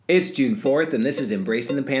It's June 4th, and this is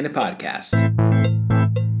Embracing the Panda Podcast.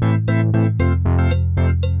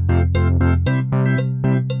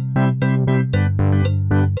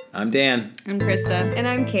 I'm Dan. I'm Krista. And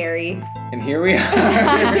I'm Carrie. And here we are.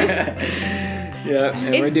 Yep,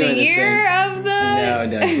 and we're doing the year this thing. Of the... No.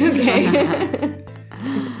 Okay.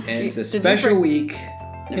 And it's a special week.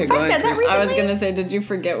 Yeah, go ahead, said that Krista. recently? I was going to say, did you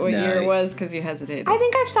forget what No. year it was because you hesitated? I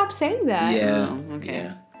think I've stopped saying that. Yeah. Oh, okay.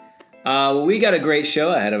 Yeah. Well, we got a great show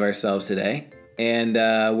ahead of ourselves today, and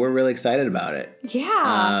we're really excited about it.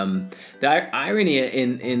 Yeah. The irony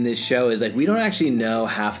in this show is like we don't actually know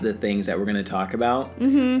half of the things that we're going to talk about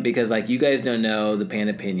because like you guys don't know the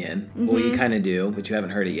Panda Opinion. Well, you kind of do, but you haven't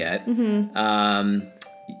heard it yet. The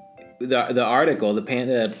article, the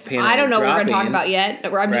Panda I don't know what we're going to talk droppings, about yet. I'm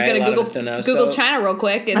just right? going A lot of to us don't know. Google So- China real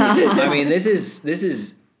quick. And I mean, this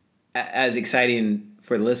is as exciting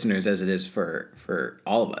for the listeners as it is for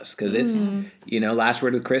all of us because it's last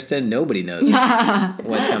word with Krista, nobody knows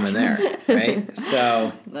what's coming there, right?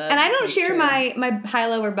 So and I don't share my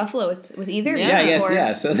high-low or buffalo with either. Yeah, I guess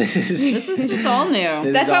before. So this is just all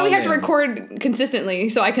new. That's why we have to record consistently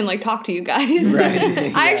so I can like talk to you guys. Right.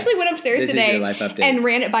 I actually went upstairs This is today your life update. and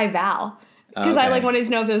ran it by Val. Because I Okay. wanted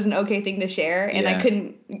to know if it was an okay thing to share, and Yeah. I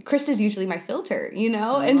couldn't. Krista's usually my filter,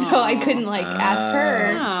 and so I couldn't ask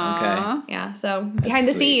her. Aw. Yeah, so behind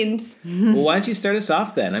the sweet. scenes, Well, why don't you start us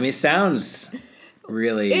off then? I mean, it sounds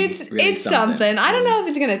really it's something. I don't know if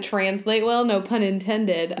it's gonna translate well. No pun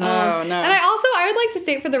intended. No. And I would like to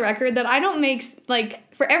state for the record that I don't make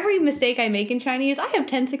for every mistake I make in Chinese, I have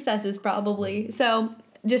 10 successes probably. So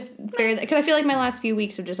just bear that, because I feel like my last few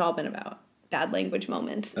weeks have just all been about bad language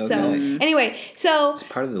moments. Okay. So anyway, It's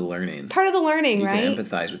part of the learning. learning, You right? can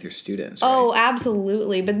empathize with your students. Right? Oh,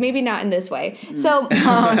 absolutely, but maybe not in this way. So, so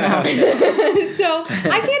Oh, no. so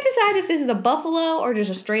I can't decide if this is a buffalo or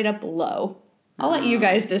just a straight up low. I'll let you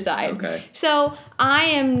guys decide. Okay. So I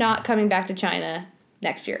am not coming back to China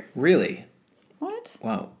next year. Really? What?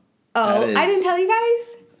 Wow. Oh, That is- I didn't tell you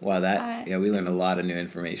guys? Wow, we learned a lot of new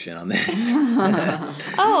information on this.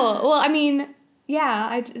 Oh, well, I mean,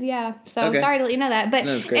 yeah. So Okay. sorry to let you know that. But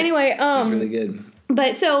No, it's great. anyway, It's really good.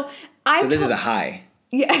 but so I So this is a high.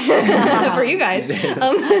 Yeah, for you guys.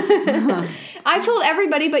 I've told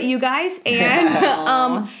everybody but you guys and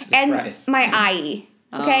Surprise. my IE.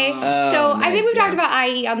 Okay, Oh, so I nice, think we've talked yeah. about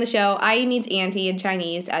IE on the show. IE means auntie in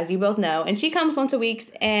Chinese, as you both know, and she comes once a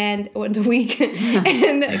week, and I'm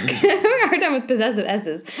having a hard time with possessive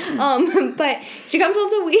S's. But she comes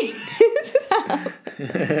once a week. Stop.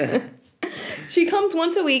 She comes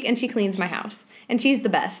once a week and she cleans my house, and she's the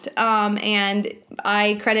best. And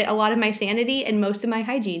I credit a lot of my sanity and most of my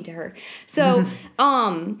hygiene to her. So,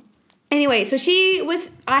 anyway, so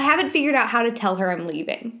I haven't figured out how to tell her I'm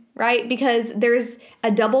leaving, right? Because there's a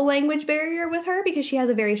double language barrier with her because she has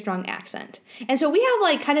a very strong accent. And so we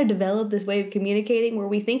have kind of developed this way of communicating where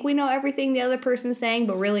we think we know everything the other person's saying,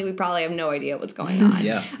 but really we probably have no idea what's going on.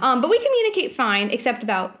 Yeah. But we communicate fine, except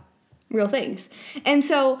about real things. And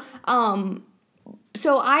so I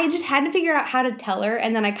just had to figure out how to tell her,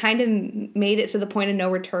 and then I kind of made it to the point of no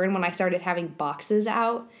return when I started having boxes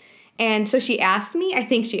out. And so I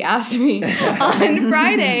think she asked me on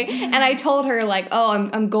Friday, and I told her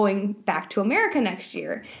I'm going back to America next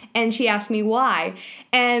year. And she asked me why.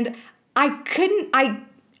 And I couldn't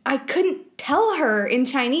tell her in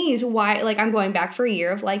Chinese why, I'm going back for a year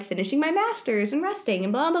of, finishing my master's and resting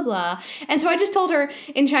and blah, blah, blah. And so I just told her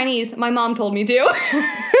in Chinese, my mom told me to.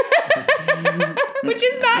 Which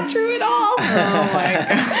is not true at all. Oh, my God.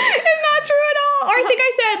 It's not true at all. Or I think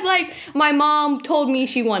I said, my mom told me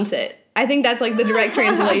she wants it. I think that's, the direct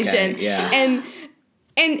translation. Okay, yeah.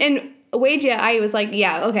 And Weijia, I was like,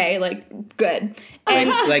 yeah, okay, good.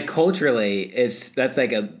 And Culturally, that's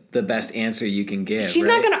the best answer you can give. she's right?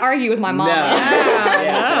 not going to argue with my mom.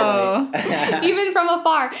 No. Even from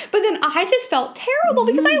afar. But then I just felt terrible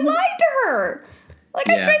because I lied to her. I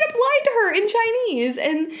straight up lied to her in Chinese.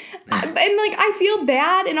 And I feel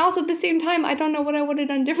bad. And also at the same time, I don't know what I would have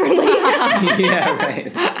done differently. Yeah, right.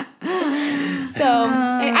 So,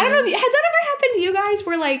 I don't know. Has that ever happened to you guys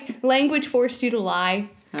where, language forced you to lie?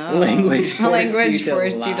 Oh. Language forced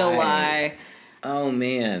you to lie. Oh,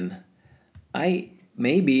 man. I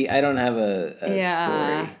don't have a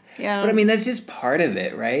story. Yeah. But I mean, that's just part of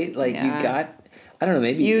it, right? You got, I don't know,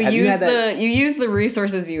 maybe You have use you use the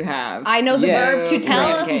resources you have. I know the Yeah. verb to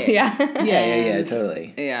tell. Right, okay. Yeah. Yeah,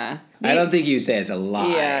 totally. Yeah. I don't think you say it's a lie.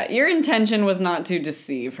 Yeah, your intention was not to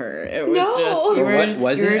deceive her. It was No. just you Or were, what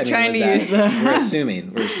was you it? were I mean, trying was to that- use the. We're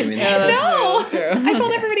assuming. Yeah, No. that's true. I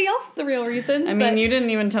told everybody else the real reasons. I mean, you didn't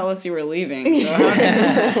even tell us you were leaving, so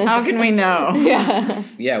how can we know?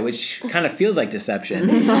 Yeah, which kind of feels like deception,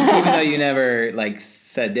 even though you never like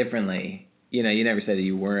said differently. You know, you never said that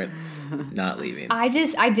you weren't not leaving. I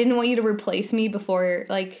didn't want you to replace me before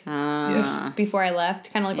before I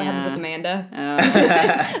left. Kind of like what happened with Amanda.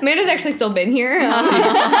 Amanda's actually still been here.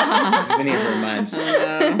 She's been here for months.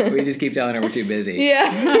 We just keep telling her we're too busy.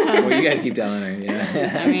 Yeah. Well, you guys keep telling her.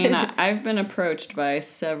 Yeah. I mean, I've been approached by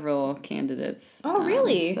several candidates. Oh,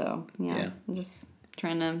 really? So I'm just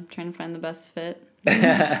trying to find the best fit.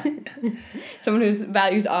 Someone who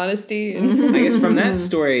values honesty. And I guess from that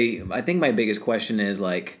story, I think my biggest question is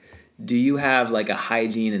like, do you have like a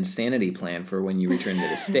hygiene and sanity plan for when you return to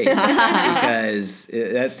the States? Because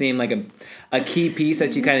that seemed like a key piece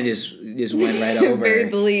that you kind of just went right over.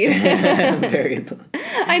 Buried the lead. Buried the lead.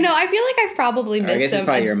 I know. I feel like I've probably missed I guess it's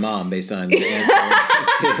probably your mom based on the answer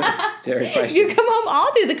to her question. You come home,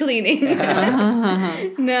 I'll do the cleaning.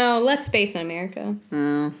 No, less space in America.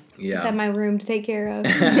 Yeah. Just have my room to take care of.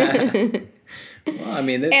 Well, I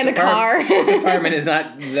mean, this And a car. This apartment is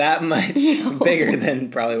not that much bigger than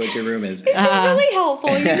probably what your room is. It's really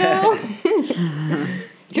helpful, you know?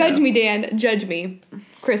 Judge me, Dan. Judge me.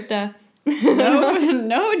 Krista.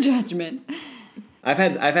 No judgment. I've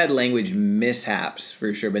had language mishaps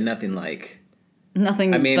for sure, but nothing like.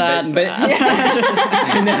 Nothing. I mean, that but bad.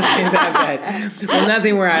 nothing that bad. Well,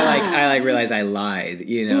 nothing where I realized I lied,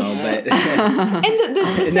 you know. But And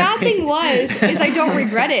the sad thing is I don't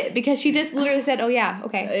regret it because she just literally said, "Oh yeah,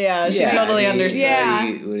 okay." Yeah, she totally understood.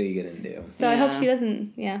 Yeah. What are you gonna do? So I hope she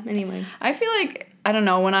doesn't. Yeah. Anyway. I feel like, I don't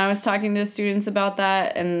know, when I was talking to students about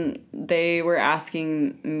that and they were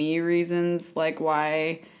asking me reasons like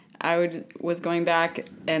why I was going back,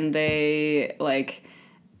 and they like,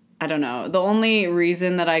 I don't know, the only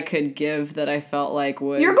reason that I could give that I felt like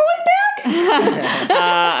was... You're going back?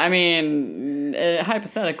 I mean,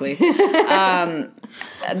 hypothetically. The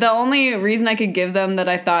only reason I could give them that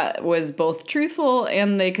I thought was both truthful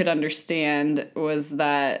and they could understand was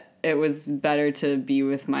that it was better to be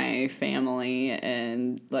with my family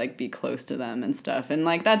and like be close to them and stuff. And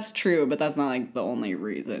like that's true, but that's not like the only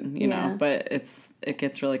reason, you know. But it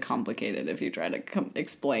gets really complicated if you try to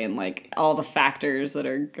explain like all the factors that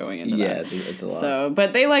are going into that. Yeah, it's a lot. So,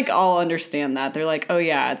 but they like all understand that. They're like, "Oh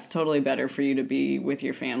yeah, it's totally better for you to be with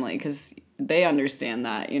your family," because they understand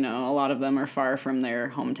that, you know, a lot of them are far from their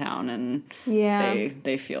hometown and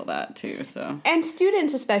they feel that too. So, and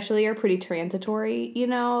students especially are pretty transitory, you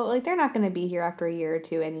know, like they're not going to be here after a year or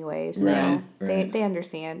two anyway. So they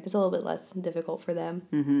understand. It's a little bit less difficult for them.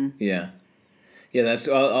 Mm-hmm. Yeah. That's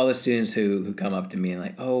all the students who come up to me and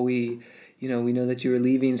like, "Oh, we know that you were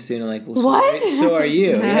leaving soon." I'm like, "Well, what? So are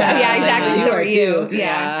you?" Yeah, exactly. Like, so are you. too.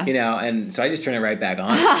 Yeah. You know, and so I just turn it right back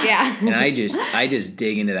on. Yeah. And I just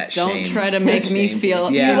dig into that shame. don't try to make me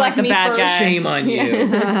feel Yeah. like the me bad first. guy. Shame on you. You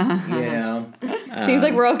know? Seems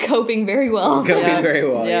like we're all coping very well. Coping very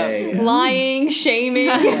well. Yeah. Lying, shaming,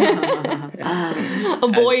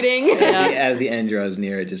 avoiding. As the end draws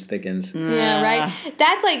near, it just thickens. Yeah, right.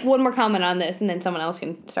 That's like one more comment on this, and then someone else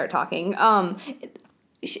can start talking.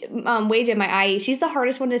 Wage at my IE, she's the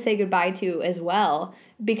hardest one to say goodbye to as well,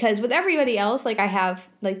 because with everybody else, like I have,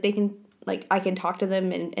 like they can, like I can talk to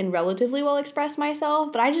them and relatively well express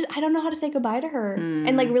myself, but I don't know how to say goodbye to her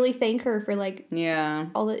and like really thank her for like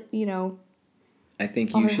all that, you know. I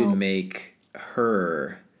think you should make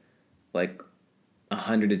her like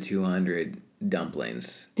 100 to 200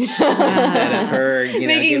 dumplings instead of her, you know,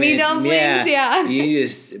 making me dumplings. Yeah. You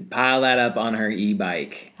just pile that up on her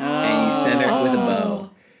e-bike and you send her with a bow.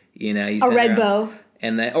 You know, you send A red her bow.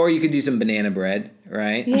 And then, or you could do some banana bread,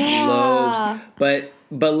 right? Yeah. Loaves. But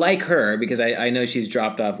like her, because I know she's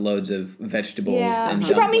dropped off loads of vegetables and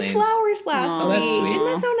she brought me dumplings. flowers last week. That's sweet. Isn't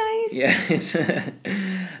that so nice?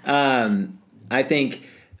 Yeah. I think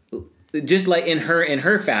just like in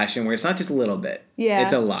her fashion, where it's not just a little bit. Yeah.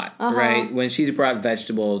 It's a lot, right? When she's brought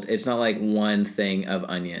vegetables, it's not like one thing of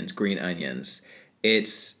onions, green onions.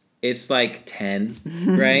 It's like 10,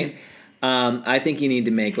 right? I think you need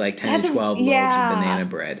to make like 10 to 12 loaves of banana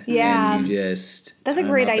bread. Yeah. And you just... That's a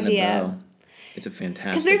great idea. It's a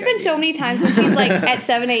fantastic Because there's been idea. so many times when she's like at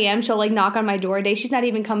 7 a.m. she'll like knock on my door. She's not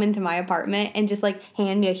even come into my apartment and just like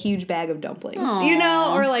hand me a huge bag of dumplings, you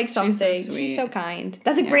know, or like something. She's so sweet. She's so kind.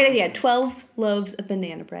 That's a great idea. 12 loaves of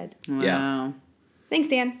banana bread. Wow. Yeah. Thanks,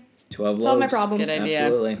 Dan. 12 loaves. Solve my problems. Good idea.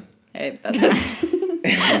 Absolutely. Hey,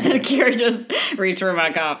 that's Carrie just reached for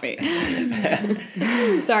my coffee.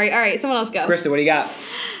 Sorry. All right, someone else go. Krista, what do you got?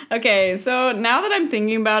 Okay, so now that I'm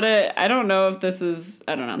thinking about it, I don't know if this is,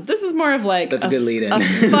 I don't know. This is more of like That's a good lead-in.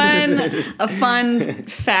 a fun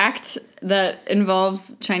fact that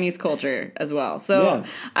involves Chinese culture as well. So Yeah.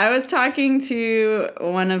 I was talking to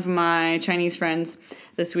one of my Chinese friends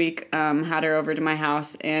this week, had her over to my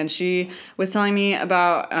house, and she was telling me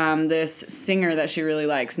about this singer that she really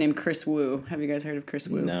likes named Chris Wu. Have you guys heard of Chris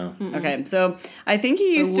Wu? No. Okay, so I think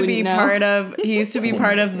he used to be wouldn't know.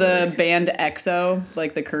 part of the band EXO,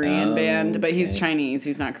 like the Korean Oh, band, but he's okay. Chinese,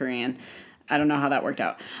 he's not Korean. I don't know how that worked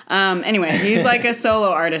out. Anyway, he's like a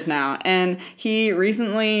solo artist now, and he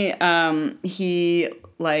recently he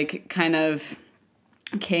like kind of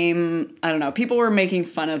came, I don't know, people were making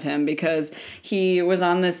fun of him because he was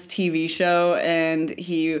on this TV show and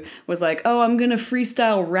he was like, oh, I'm gonna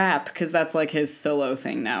freestyle rap, because that's like his solo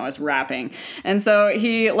thing now, is rapping. And so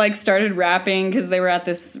he like started rapping because they were at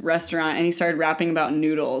this restaurant, and he started rapping about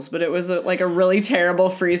noodles, but it was like a really terrible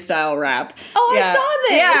freestyle rap. Oh, Yeah. I saw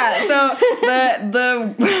this. Yeah, so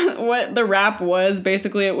the what the rap was,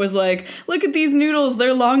 basically it was like, look at these noodles,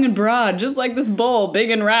 they're long and broad, just like this bowl,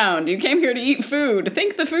 big and round. You came here to eat food.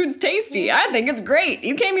 Think the food's tasty. I think it's great.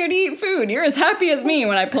 You came here to eat food. You're as happy as me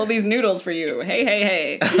when I pull these noodles for you. Hey, hey,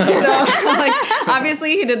 hey. So like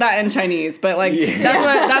obviously he did that in Chinese, but like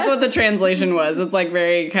that's what the translation was. It's like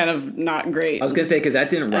very kind of not great. I was gonna say, because that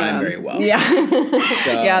didn't rhyme very well. Yeah.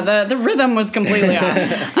 So- Yeah, the rhythm was completely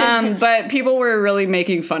off. But people were really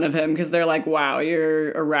making fun of him because they're like, wow,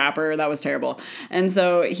 you're a rapper. That was terrible. And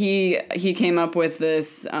so he came up with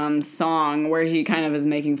this song where he kind of is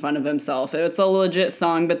making fun of himself. It's a legit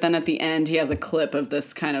song, but then at the end he has a clip of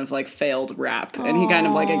this kind of like failed rap. And he kind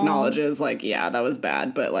of like acknowledges like, yeah, that was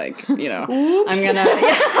bad, but like, you know, I'm gonna...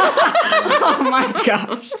 Oh my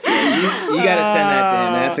gosh. You gotta send that to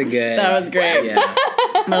him. That's a good... That was great. Yeah.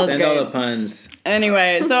 That was Send great. all the puns.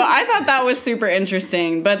 Anyway, so I thought that was super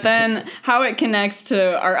interesting, but then how it connects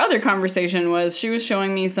to our other conversation was she was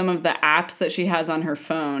showing me some of the apps that she has on her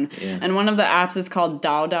phone, Yeah. and one of the apps is called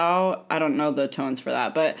Dao Dao. I don't know the tones for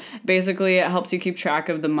that, but basically it helps you keep track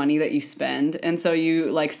of the money that you spend, and so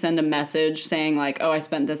you like send a message saying like, oh, I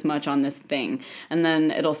spent this much on this thing, and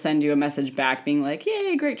then it'll send you a message back being like,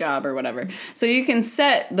 yay, great job, or whatever. So you can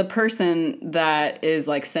set the person that is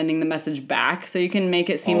like sending the message back, so you can make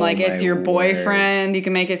it seem Oh like it's my your word. boyfriend. You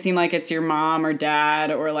can make it seem like it's your mom or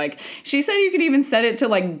dad, or like she said you could even set it to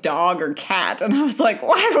like dog or cat, and I was like,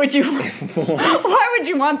 why would you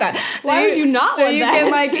want that? Why would you not want you that?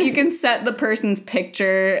 can like you can set the person's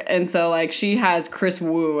picture, and so like she has Chris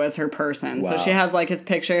Wu as her person, so Wow. she has like his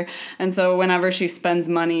picture, and so whenever she spends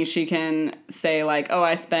money she can say like, oh,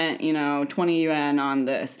 I spent 20 yuan on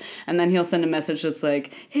this, and then he'll send a message that's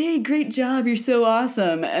like, hey, great job, you're so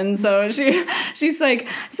awesome. And so she's like,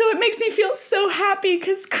 so it makes me feel so happy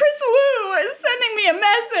because Chris Wu is sending me a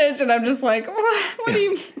message, and I'm just like, what do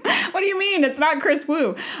you mean it's not Chris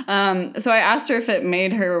Wu? So I asked her if it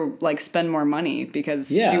made her like spend more money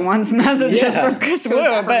because Yeah. she wants messages Yeah. from Chris Some Wu,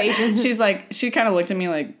 but confirmation. she's like, she kind of looked at me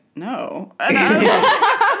like, no. And I was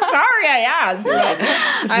like, sorry I asked.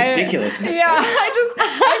 It's ridiculous, Krista. Yeah,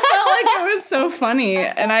 I felt like it was so funny,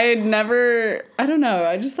 and I had never, I don't know,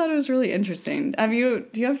 I just thought it was really interesting. Do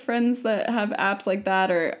you have friends that have apps like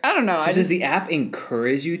that, or I don't know. So does the app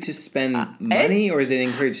encourage you to spend money, or does it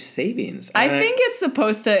encourage savings? I think it's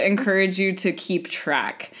supposed to encourage you to keep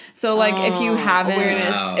track. So like if you haven't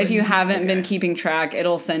awareness. been keeping track,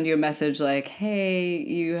 it'll send you a message like, hey,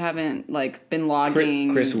 you haven't like been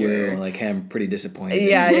logging. Chris Wu, your-" like, hey, I'm pretty disappointed.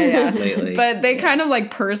 Yeah. Lately. But they kind of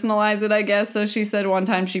like personalize it, I guess. So she said one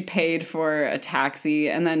time she paid for a taxi,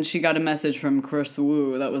 and then she got a message from Chris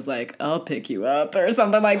Wu that was like, I'll pick you up or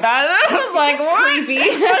something like that. And I was like, what? creepy.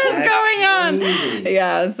 What is That's going on? crazy.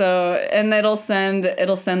 Yeah, so and it'll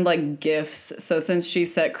send like gifs. So since she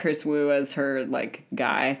set Chris Wu as her like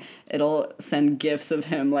guy, it'll send gifs of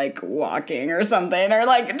him like walking or something, or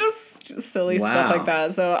like just silly stuff Wow. like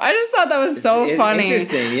that. So I just thought that was so it's funny.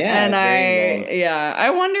 interesting, yeah, And it's very involved. I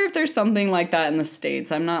wonder if there's something like that in the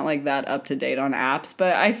States. I'm not like that up to date on apps,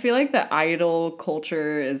 but I feel like the idol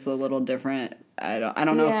culture is a little different. I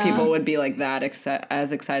don't know if Yeah. people would be like that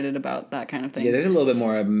as excited about that kind of thing. Yeah, there's a little bit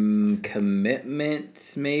more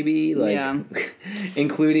commitment, maybe, like Yeah.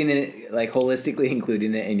 including it, like holistically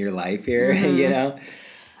including it in your life here. Mm-hmm. You know.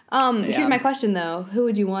 Yeah. Here's my question though: who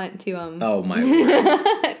would you want to Oh my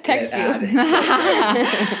word! text you?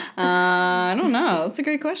 I don't know. That's a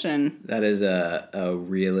great question. That is a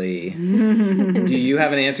really. Do you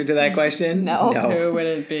have an answer to that question? No. Who would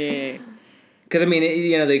it be? Because I mean,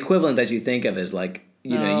 the equivalent that you think of is like,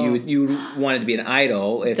 you know, Oh. you want it to be an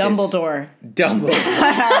idol. If it's- Dumbledore. Dumbledore.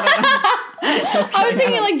 I was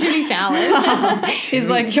thinking like Jimmy Fallon. He's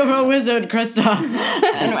like, you're a wizard, Krista.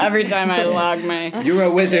 And every time I log my... You're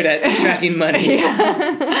a wizard at tracking money.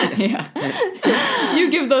 Yeah. You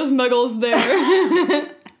give those muggles their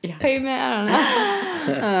Yeah. payment.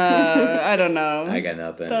 I I don't know. I got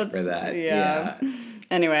nothing for that. Yeah.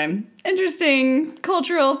 Anyway, interesting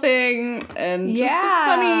cultural thing and just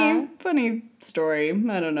Yeah. a funny story.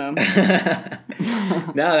 I don't know.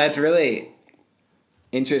 No, that's really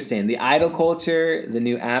interesting. The idol culture, the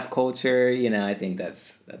new app culture, I think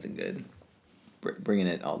that's a good bringing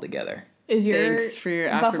it all together. Is your Thanks for your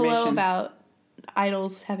Buffalo affirmation. about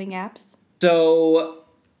idols having apps? So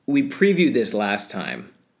we previewed this last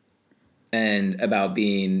time, and about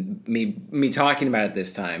being me talking about it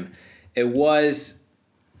this time. It was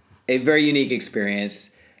a very unique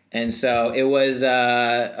experience, and so it was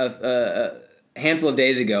a handful of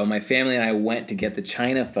days ago. My family and I went to get the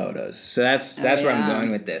China photos. So that's where I'm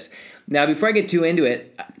going with this. Now, before I get too into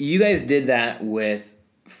it, you guys did that with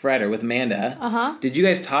Fred or with Amanda. Uh-huh. Did you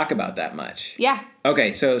guys talk about that much? Yeah.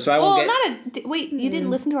 Okay, so I will get... Wait, you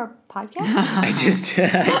didn't listen to our podcast? I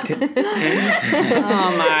did.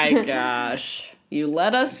 Oh my gosh. You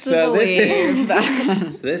led us to So believe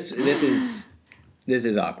that. So this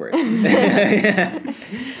is awkward. We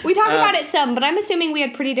talked about it some, but I'm assuming we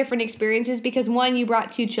had pretty different experiences because one, you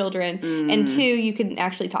brought 2 children, and 2, you can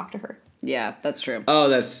actually talk to her. Yeah, that's true. Oh,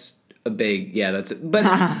 that's a big, but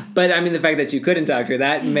I mean, the fact that you couldn't talk to her,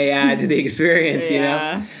 that may add to the experience,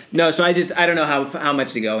 Yeah. No, so I don't know how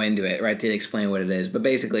much to go into it, right, to explain what it is. But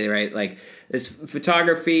basically, right, like this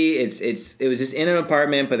photography, it was just in an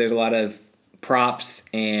apartment, but there's a lot of props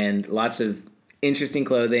and lots of interesting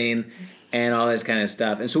clothing and all this kind of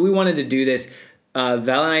stuff. And so we wanted to do this. Val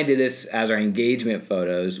and I did this as our engagement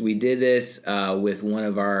photos. We did this with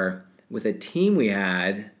with a team we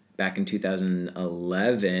had back in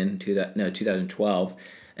 2012.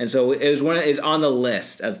 And so it was on the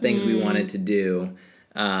list of things we wanted to do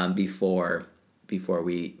before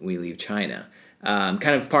we leave China. Kind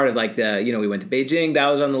of part of like we went to Beijing, that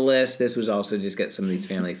was on the list. This was also just get some of these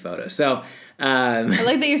family photos. So I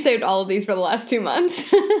like that you saved all of these for the last 2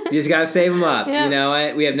 months. you just got to save them up.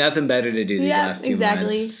 Yeah. We have nothing better to do these last 2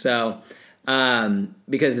 exactly. months. So,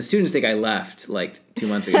 because the students think I left like 2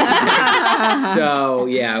 months ago. So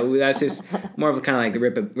yeah, that's just more of a kind of like the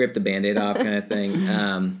rip the Band-Aid off kind of thing.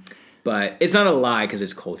 But it's not a lie because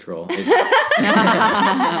it's cultural.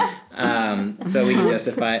 So we can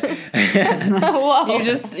justify it. Whoa.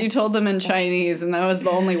 You told them in Chinese, and that was the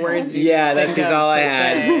only words you Yeah, could that's think just of all I to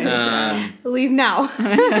say. had. Leave now.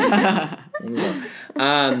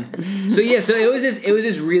 So it was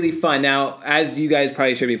just really fun. Now, as you guys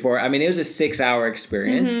probably shared before, I mean, it was a 6-hour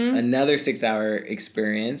experience, another 6-hour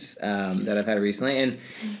experience that I've had recently,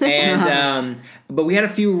 and but we had a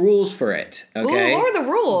few rules for it. Okay, Ooh, what were the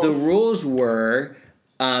rules? The rules were.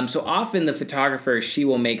 So often the photographer, she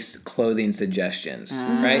will make clothing suggestions,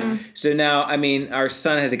 right? So now, I mean, our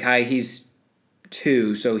son Hezekiah, he's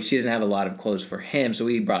 2, so she doesn't have a lot of clothes for him, so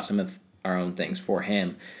we brought some of our own things for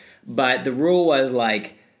him. But the rule was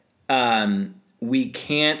like, we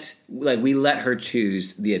can't, like, we let her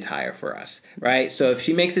choose the attire for us, right? So if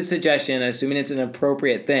she makes a suggestion, assuming it's an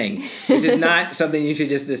appropriate thing, which is not something you should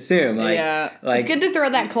just assume. Like, It's good to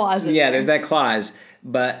throw that clause in there. there's that clause,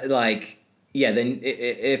 but like, then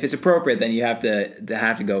if it's appropriate, then you have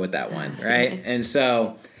to go with that one, right? And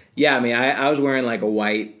so, I mean, I was wearing like a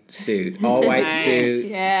white suit, all white suit.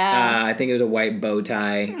 Yeah. I think it was a white bow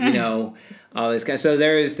tie, all this kind of, so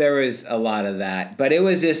there was a lot of that, but it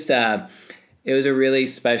was just, it was a really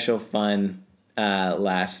special, fun,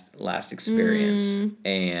 last experience.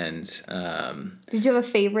 And, Did you have a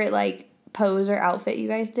favorite like pose or outfit you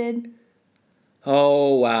guys did?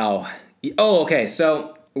 oh, wow. Oh, okay.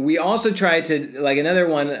 So we also tried to, like, another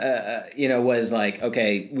one, was like,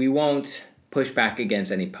 okay, we won't push back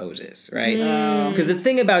against any poses, right? Because the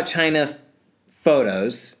thing about China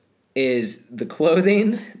photos is the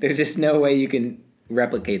clothing, there's just no way you can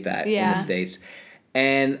replicate that in the States.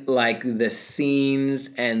 And, like, the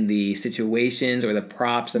scenes and the situations or the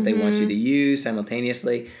props that they want you to use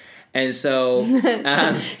simultaneously. And so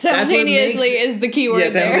Simultaneously is the key word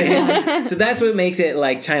there. So that's what makes it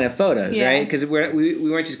like China photos, right? Because we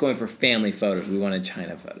weren't just going for family photos. We wanted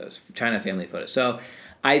China photos, China family photos. So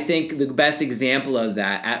I think the best example of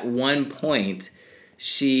that, at one point,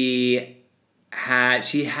 she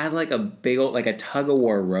had like a big old, like a tug of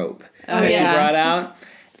war rope that she brought out.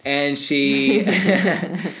 And she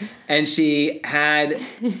and she had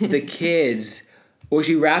the kids. Well,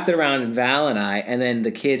 she wrapped it around Val and I, and then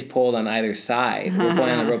the kids pulled on either side. We're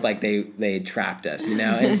pulling on the rope like they had trapped us, And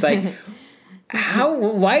it's like,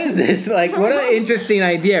 why is this? Like, what an interesting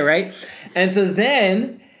idea, right? And so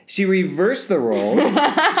then she reversed the roles.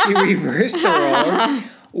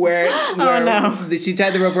 Where she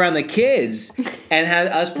tied the rope around the kids and had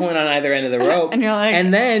us pulling on either end of the rope. And you're like...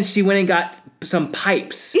 And then she went and got some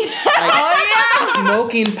pipes.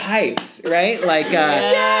 Smoking pipes, right? Like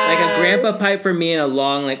a grandpa pipe for me and a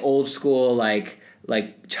long, like, old school, like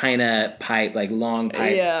China pipe, like long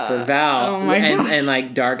pipe for Val. And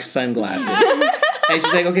like dark sunglasses. And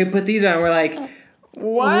she's like, okay, put these on. We're like...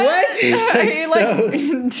 What? It's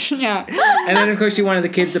like, yeah. And then of course she wanted the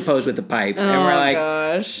kids to pose with the pipes, and we're like,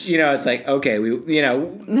 gosh. It's like, okay,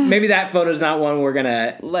 maybe that photo's not one we're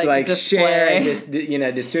gonna like share and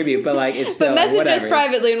distribute, but like it's still but message whatever. us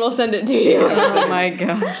privately and we'll send it to you. Oh my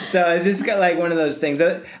gosh. So it's just got like one of those things.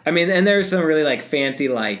 I mean, and there's some really like fancy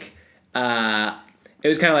like. It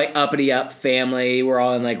was kind of like uppity up family. We're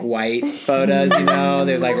all in like white photos,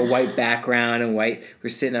 There's like a white background and we're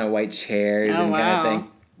sitting on white chairs and kind of thing.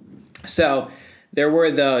 So there were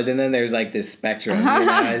those, and then there's like this spectrum.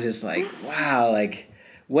 I was just like, wow, like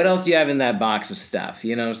what else do you have in that box of stuff?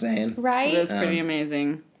 You know what I'm saying? Right? That's pretty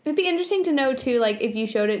amazing. It'd be interesting to know too, like if you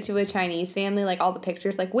showed it to a Chinese family, like all the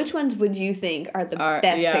pictures, like which ones would you think are the best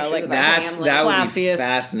pictures like of our family? That would be Classiest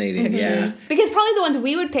fascinating. pictures. Yeah. Because probably the ones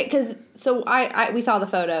we would pick, because we saw the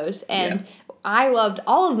photos and I loved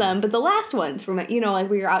all of them, but the last ones were, like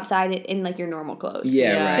where you're outside in like your normal clothes.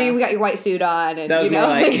 Yeah, right. So you got your white suit on, and that was more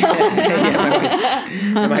like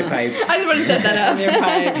my pipe. I just wanted to set that up. Your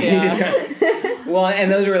pipe, well,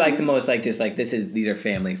 and those were like the most like just like these are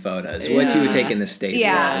family photos. What you would take in the States.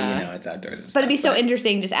 Yeah. Well, it's outdoors and stuff. But it'd be so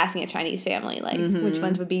interesting just asking a Chinese family, like which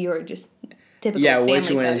ones would be your just typical family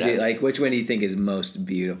which one photos. which one do you think is most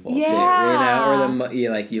beautiful? Yeah. Too, or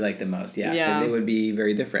you like the most? Yeah, because it would be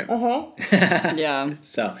very different. Yeah.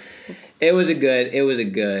 So, it was a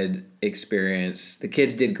good experience. The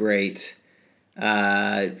kids did great.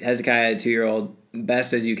 Hezekiah, 2-year-old,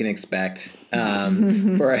 best as you can expect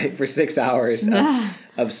for 6 hours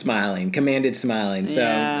of smiling, commanded smiling. So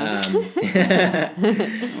wow.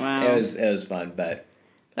 it was fun, but.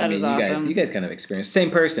 That is awesome. You guys kind of experienced same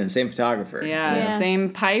person, same photographer. Yeah.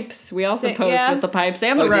 Same pipes. We also posed with the pipes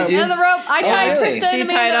and the did ropes. you? And the rope. I tied really? Krista She and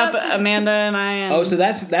tied Amanda up Amanda and I. And so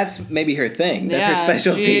that's maybe her thing. That's her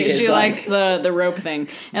specialty. She likes the rope thing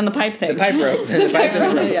and the pipe thing. The pipe rope. the pipe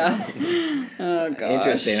rope. Yeah. Oh gosh.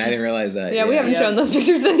 Interesting. I didn't realize that. Yeah, we haven't shown those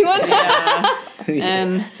pictures to anyone.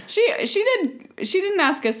 And she didn't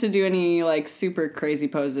ask us to do any like super crazy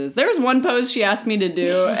poses. There was one pose she asked me to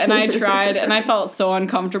do, and I tried, and I felt so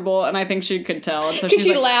uncomfortable, and I think she could tell. And so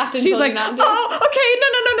she laughed and she's like, not "Oh, okay,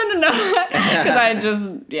 no," because I just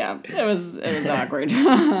it was awkward.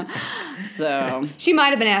 So she might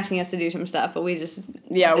have been asking us to do some stuff, but we just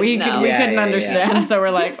we couldn't understand. So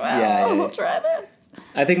we're like, well, we'll try this.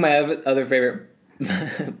 I think my other favorite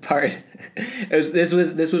part this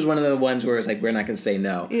was one of the ones where it's like we're not gonna say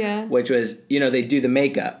no, which was they do the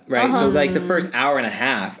makeup, right? So like the first hour and a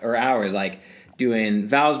half or hours like doing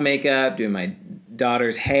Val's makeup, doing my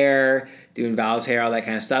daughter's hair, doing Val's hair, all that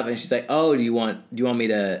kind of stuff, and she's like, oh, do you want me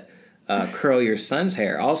to curl your son's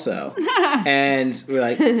hair also? And we're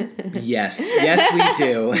like, yes we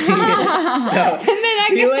do. So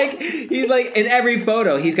he's like in every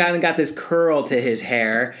photo he's got this curl to his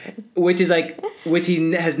hair, which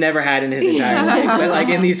he has never had in his entire life, but like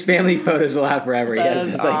in these family photos we'll have forever. He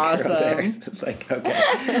has this like curled hair. It's like, okay.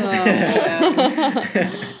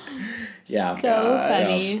 Yeah. So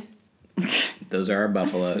funny. So, those are our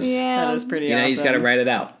buffaloes. Yeah. That is pretty awesome. You just gotta write it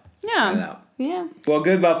out. Yeah. Yeah. Well,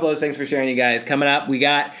 good buffaloes. Thanks for sharing, you guys. Coming up, we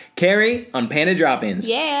got Carrie on Panda Drop-Ins.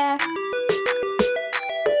 Yeah.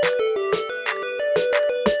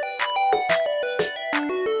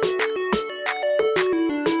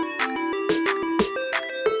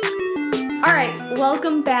 All right,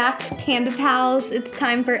 welcome back, Panda Pals. It's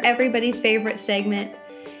time for everybody's favorite segment,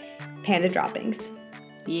 Panda Droppings.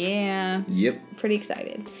 Yeah. Yep. Pretty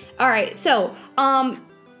excited. All right, so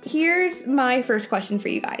here's my first question for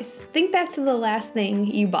you guys. Think back to the last thing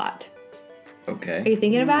you bought. Okay. Are you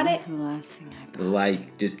thinking about it? What's the last thing I bought?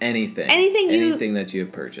 Like just anything. Anything that you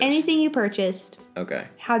have purchased. Anything you purchased. Okay.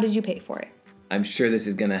 How did you pay for it? I'm sure this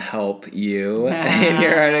is gonna help you in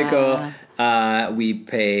your article. We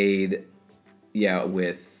paid,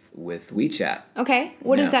 with WeChat. Okay.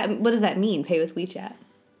 What does that mean? Pay with WeChat.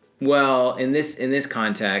 Well, in this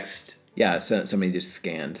context, so somebody just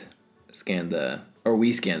scanned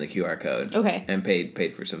we scanned the QR code. Okay. And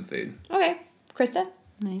paid for some food. Okay. Krista?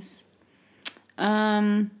 Nice.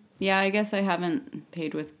 I guess I haven't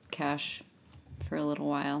paid with cash for a little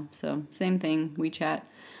while. So same thing, WeChat.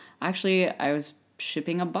 Actually, I was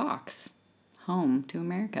shipping a box home to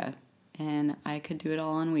America. And I could do it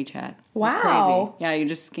all on WeChat. It Wow. was crazy. Yeah, you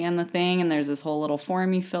just scan the thing, and there's this whole little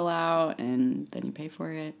form you fill out, and then you pay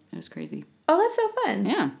for it. It was crazy. Oh, that's so fun.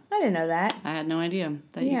 Yeah. I didn't know that. I had no idea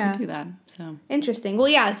that you Yeah. could do that. So Interesting. Well,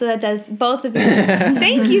 yeah, so that does both of you.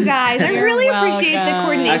 Thank you, guys. I You're really appreciate the welcome.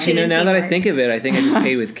 coordination. Actually, no, and now that I teamwork. think of it, I think I just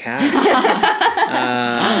paid with cash.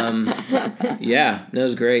 Yeah, that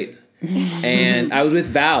was great. And I was with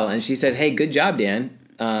Val, and she said, hey, good job, Dan,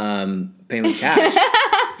 paying with cash.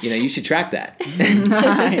 You should track that.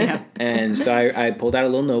 yeah. And so I pulled out a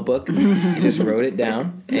little notebook and just wrote it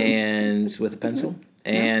down and with a pencil.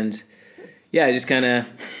 And yeah, I just kind of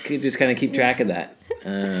keep track of that.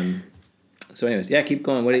 So anyways, yeah, keep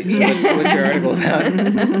going. What's your article about?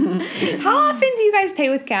 How often do you guys pay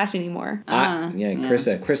with cash anymore?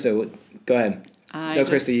 Krista, go ahead.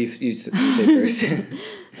 Krista, you say first.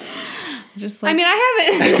 Just I like, mean, I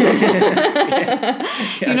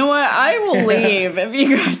haven't. you know what? I will leave if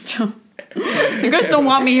you guys don't. If you guys don't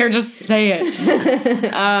want me here, just say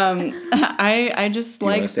it. I just Do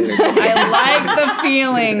you like wanna say it? I like the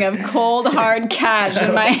feeling of cold hard cash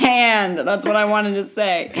in my hand. That's what I wanted to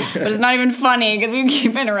say, but it's not even funny because you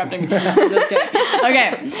keep interrupting me. I'm just kidding.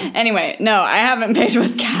 Okay. Anyway, no, I haven't paid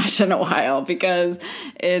with cash in a while because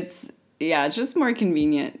it's just more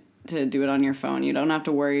convenient to do it on your phone. You don't have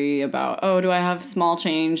to worry about, do I have small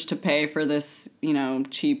change to pay for this,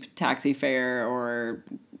 cheap taxi fare, or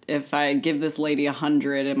if I give this lady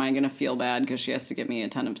 $100, am I going to feel bad because she has to give me a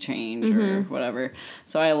ton of change or whatever?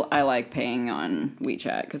 So I like paying on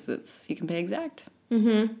WeChat because you can pay exact.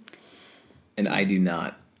 Mm-hmm. And I do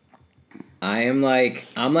not. I'm like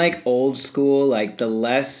old school, like the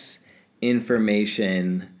less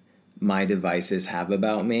information my devices have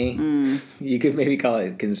about me. You could maybe call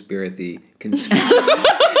it conspiracy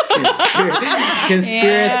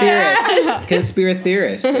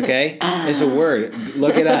theorist, okay? It's a word.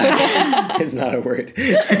 Look it up. It's not a word.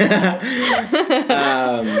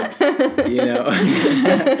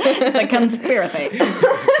 The conspiracy.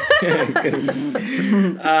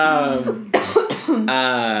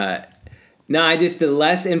 No, the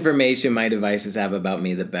less information my devices have about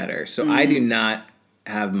me, the better. So I do not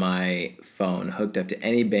have my phone hooked up to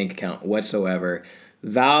any bank account whatsoever.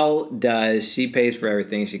 Val does. She pays for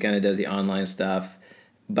everything. She kind of does the online stuff.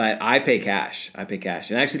 But I pay cash. And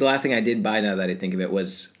actually, the last thing I did buy, now that I think of it,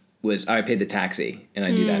 was I paid the taxi, and I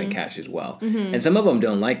do that in cash as well. Mm-hmm. And some of them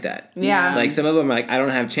don't like that. Yeah. Like, some of them are like, I don't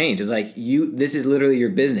have change. It's like, this is literally your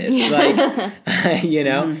business. Like,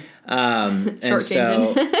 and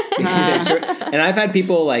so, and I've had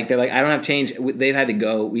people they're like, I don't have change. They've had to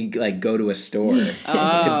go. We go to a store,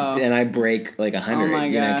 and I break like 100,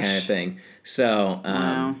 kind of thing. So,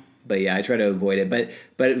 Wow. But yeah, I try to avoid it. But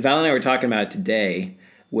Val and I were talking about it today,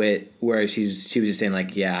 where she was just saying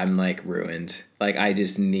like, yeah, I'm like ruined. Like I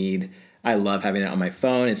love having it on my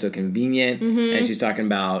phone. It's so convenient. Mm-hmm. And she's talking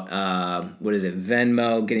about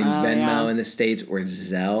Venmo, getting Venmo in the States, or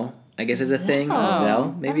Zelle. I guess is a thing.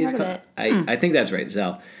 Zelle, maybe it's called. I think that's right,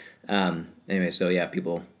 Zelle. Anyway, so yeah,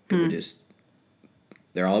 people just,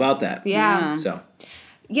 they're all about that. Yeah. So.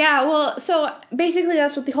 Yeah, well, so basically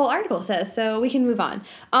that's what the whole article says, so we can move on.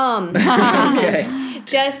 Okay.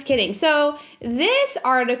 Just kidding. So this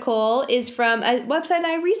article is from a website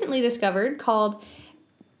I recently discovered called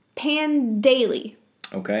Pandaily.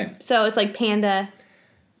 Okay. So it's like panda,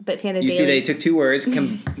 but Panda You Daily. see, they took two words,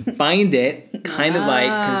 combined it, kind of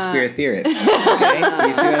like conspiracy theorists. Okay?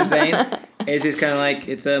 You see what I'm saying? It's just kind of like,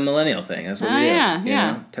 it's a millennial thing. That's what we do.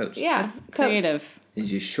 Yeah. Totes. Yeah, It's creative. You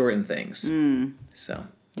just shorten things. So.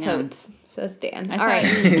 Totes, says Dan. I All right.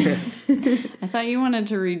 I thought you wanted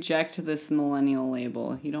to reject this millennial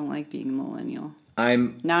label. You don't like being a millennial.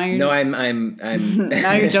 I'm Now you're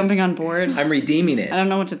now you're jumping on board. I'm redeeming it. I don't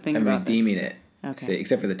know what to think I'm about redeeming it. Okay. See,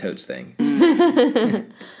 except for the totes thing.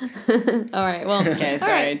 All right. Well. Okay,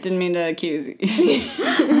 sorry. right. Didn't mean to accuse you.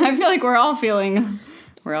 I feel like we're all feeling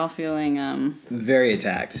Very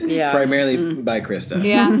attacked. Yeah. Primarily by Krista.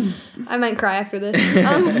 Yeah, I might cry after this.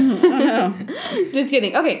 Just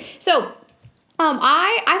kidding. Okay, so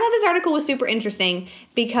I thought this article was super interesting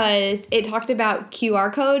because it talked about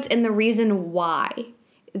QR codes and the reason why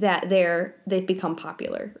that they've become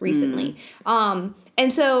popular recently.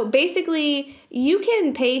 And so basically, you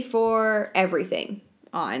can pay for everything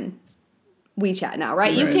on WeChat now,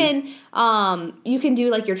 right? You can do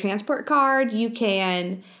like your transport card. You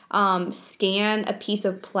can scan a piece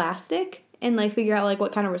of plastic and like figure out like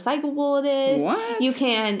what kind of recyclable it is. What? You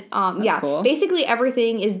can That's cool. basically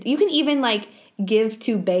everything is. You can even like give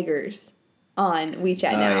to beggars on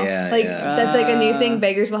WeChat now. yeah, like yeah. that's like a new thing.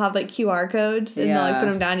 Beggars will have like QR codes and they'll like Yeah. put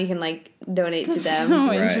them down. You can like donate to them. So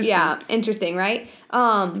Right. interesting. Yeah, interesting, right?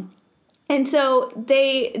 And so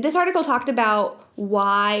this article talked about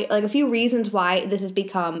why, like a few reasons why this has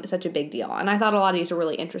become such a big deal. And I thought a lot of these are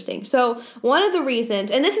really interesting. So one of the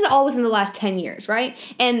reasons, and this is all within the last 10 years, right?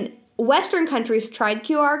 And Western countries tried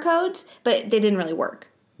QR codes, but they didn't really work,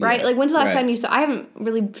 right? Yeah, Like when's the last right. time you saw, I haven't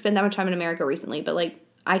really spent that much time in America recently, but like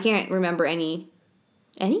I can't remember any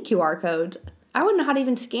QR codes. I wouldn't know how to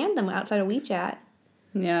even scan them outside of WeChat.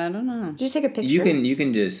 Yeah, I don't know. Did you just take a picture? You can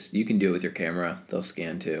do it with your camera. They'll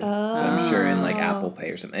scan too. But I'm sure in like Apple Pay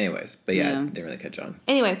or something. Anyways, but yeah, Yeah. it didn't really catch on.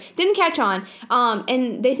 Anyway, didn't catch on.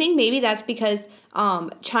 And they think maybe that's because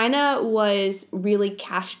China was really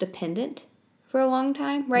cash dependent for a long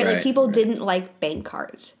time, right? Like Right, people right. didn't like bank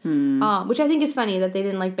cards, which I think is funny that they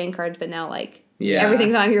didn't like bank cards, but now like Yeah.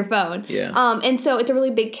 everything's on your phone. Yeah. And so it was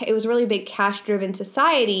a really big cash driven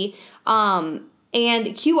society. And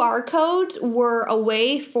QR codes were a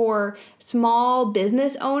way for small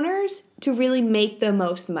business owners to really make the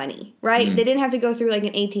most money, right? They didn't have to go through like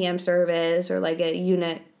an ATM service or like a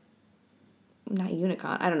Unicon,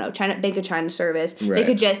 I don't know, Bank of China service. They Right.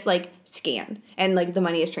 could just like scan and like the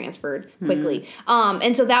money is transferred quickly.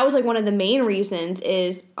 And so that was like one of the main reasons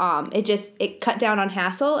is it cut down on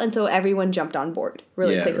hassle, and so everyone jumped on board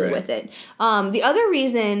really Yeah, quickly right. with it. The other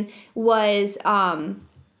reason was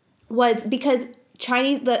because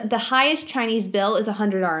the highest Chinese bill is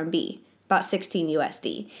 100 RMB, about 16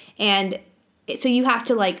 USD. And so you have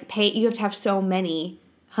to have so many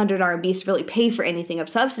 100 RMBs to really pay for anything of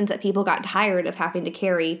substance that people got tired of having to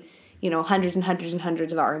carry, hundreds and hundreds and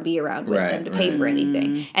hundreds of RMB around with them to pay for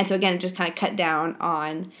anything. And so again, it just kind of cut down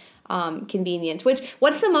on convenience,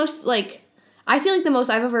 what's the most I feel like the most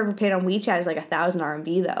I've ever paid on WeChat is like 1,000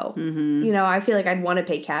 RMB though. I feel like I'd want to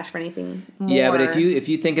pay cash for anything more. Yeah, but if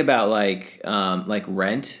you think about like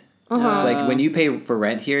rent, like when you pay for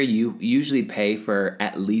rent here, you usually pay for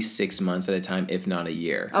at least 6 months at a time, if not a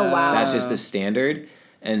year. Oh, wow. That's just the standard.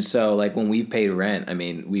 And so like when we've paid rent, I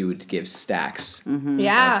mean, we would give stacks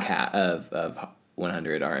Yeah. of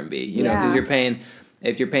 100 RMB. You know, Yeah. because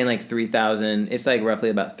if you're paying like 3,000, it's like roughly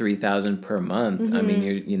about 3,000 per month. I mean,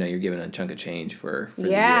 you're giving a chunk of change for the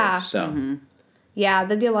Yeah. year. So Yeah,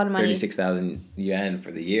 that'd be a lot of money. 36,000 yuan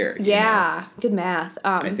for the year. you know? Yeah, good math.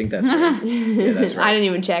 I think that's right. Yeah, that's right. I didn't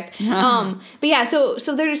even check. But yeah, so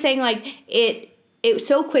they're just saying like it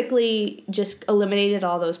so quickly just eliminated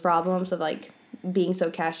all those problems of like being so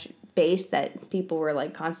cash based that people were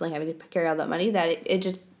like constantly having to carry all that money that it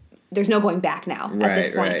just there's no going back now at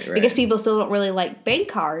this point right. because people still don't really like bank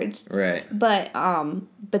cards, Right. but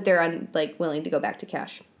they're willing to go back to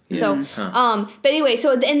cash. Yeah. So, but anyway,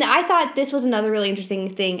 and I thought this was another really interesting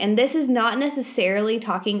thing, and this is not necessarily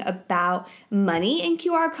talking about money in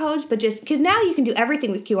QR codes, but just because now you can do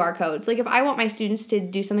everything with QR codes. Like if I want my students to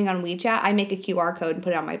do something on WeChat, I make a QR code and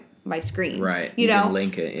put it on my screen. Right. You know, can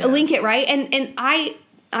link it. Yeah. link it, right? And I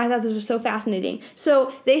thought this was so fascinating.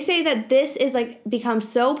 So they say that this is become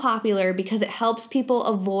so popular because it helps people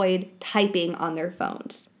avoid typing on their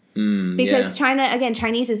phones. Because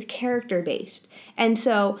Chinese is character based, and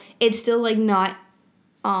so it's still not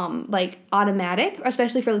automatic,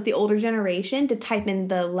 especially for the older generation, to type in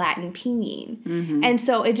the Latin pinyin. And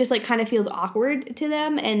so it just kind of feels awkward to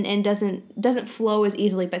them and doesn't flow as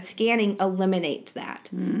easily, but scanning eliminates that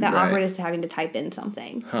Right. awkwardness to having to type in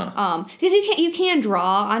something. Huh. Because you can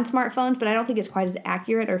draw on smartphones, but I don't think it's quite as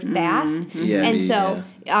accurate or fast. Yeah, And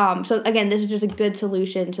yeah. so again, this is just a good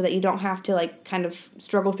solution so that you don't have to kind of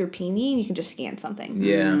struggle through pinyin. You can just scan something.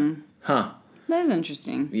 Yeah. Huh. That is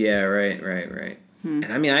interesting. Yeah, right. And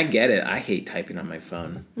I mean, I get it. I hate typing on my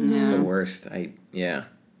phone. It's the worst. Yeah.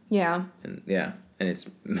 And it's,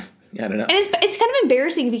 I don't know. And it's kind of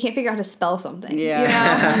embarrassing if you can't figure out how to spell something.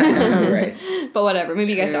 Yeah. You know? Right. But whatever.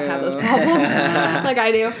 Maybe you guys don't have those problems like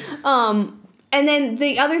I do. And then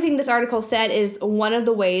the other thing this article said is one of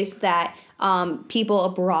the ways that people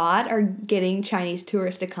abroad are getting Chinese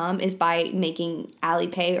tourists to come is by making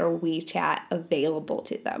Alipay or WeChat available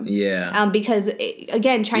to them. Yeah. Because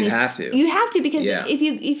again, Chinese You have to. because Yeah.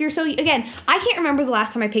 if you're so again, I can't remember the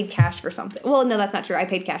last time I paid cash for something. Well, no, that's not true. I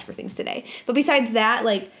paid cash for things today. But besides that,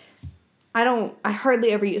 I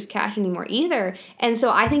hardly ever use cash anymore either. And so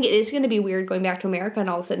I think it is going to be weird going back to America and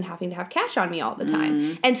all of a sudden having to have cash on me all the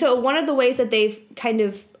time. And so one of the ways that they've kind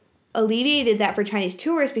of alleviated that for Chinese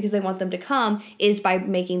tourists because they want them to come is by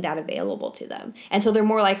making that available to them. And so they're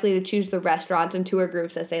more likely to choose the restaurants and tour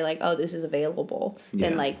groups that say oh, this is available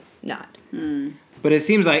than not. But it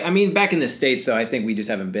seems back in the States, though, I think we just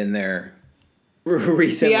haven't been there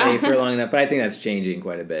recently for long enough, but I think that's changing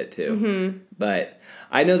quite a bit too. Mm-hmm. But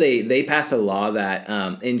I know they passed a law that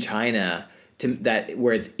in China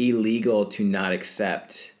where it's illegal to not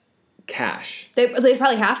accept cash. They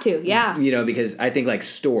probably have to, yeah. Because I think like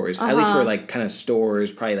stores, at least for like kind of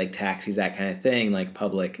stores, probably like taxis, that kind of thing, like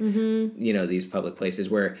public, these public places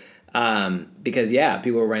where, because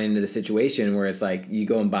people run into the situation where it's like you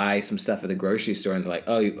go and buy some stuff at the grocery store and they're like,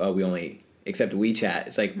 oh, we only accept WeChat.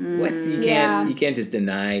 It's like, what? You can't just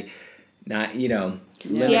deny, not,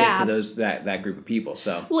 limit it to that group of people.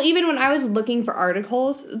 So well, even when I was looking for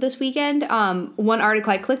articles this weekend, one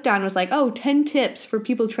article I clicked on was like, 10 tips for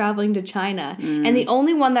people traveling to China. And the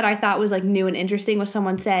only one that I thought was like new and interesting was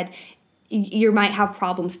someone said you might have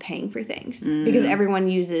problems paying for things because everyone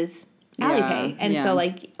uses Alipay. And so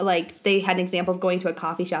like they had an example of going to a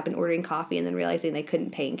coffee shop and ordering coffee and then realizing they couldn't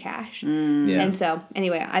pay in cash. And so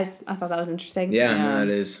anyway, I thought that was interesting. No, it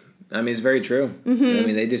is. I mean, it's very true. I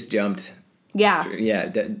mean, they just jumped.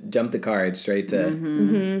 Jump the card straight to.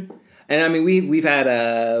 And I mean, we've had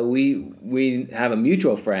we have a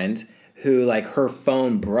mutual friend who like her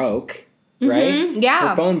phone broke, right? Yeah,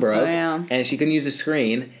 her phone broke, and she couldn't use the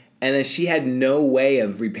screen, and then she had no way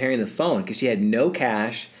of repairing the phone because she had no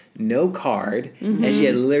cash, no card, and she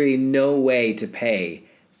had literally no way to pay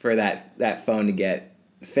for that phone to get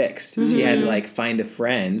fixed. She had to like find a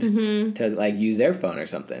friend to like use their phone or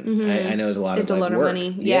something. I know there's a lot of like work.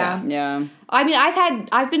 Money. Yeah. I mean,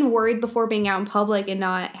 I've been worried before being out in public and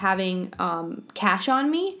not having cash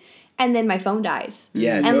on me, and then my phone dies.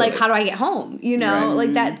 And like, how do I get home?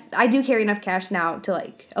 Like I do carry enough cash now to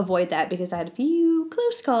like avoid that because I had a few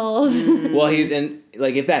close calls. Well,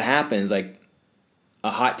 if that happens, like. A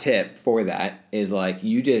hot tip for that is like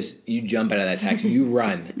you jump out of that taxi, you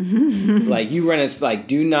run, like you run as like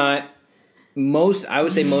do not. I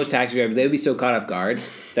would say most taxi drivers they would be so caught off guard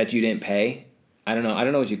that you didn't pay. I don't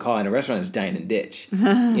know what you call it in a restaurant. It's dine and ditch,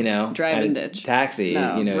 drive and ditch, taxi,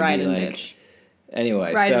 no, ride and ditch.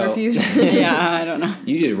 Anyway, ride and refuse. I don't know.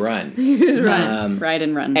 You just run. Ride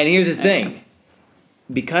and run. And here's the thing.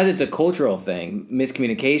 Because it's a cultural thing,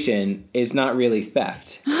 miscommunication is not really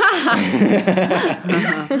theft.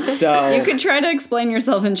 So you could try to explain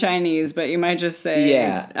yourself in Chinese, but you might just say,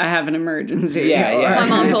 I have an emergency. My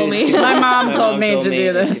mom told me. My mom told me to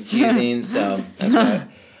do this. It's confusing, so that's why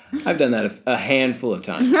I've done that a handful of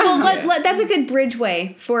times. Well, that's a good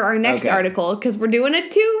bridgeway for our next article because we're doing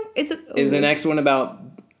it too. Is the next one about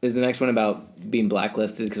being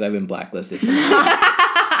blacklisted? Because I've been blacklisted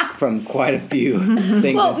from quite a few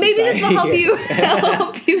things. Well, maybe this will help you.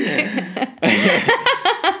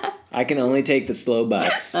 I can only take the slow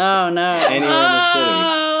bus. Oh no! Anywhere in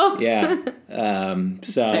the city. Yeah.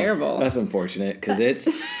 So terrible. That's unfortunate because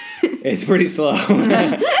it's pretty slow.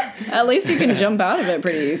 At least you can jump out of it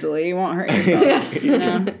pretty easily. You won't hurt yourself.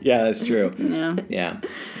 Yeah, that's true. Yeah.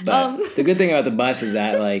 But the good thing about the bus is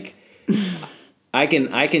that like I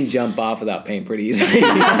can jump off without paying pretty easily.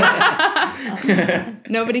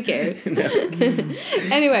 Nobody cares. No.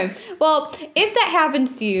 Anyway, well, if that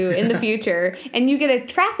happens to you in the future and you get a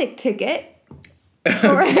traffic ticket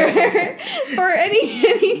for any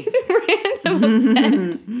random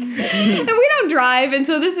offense, and we don't drive, and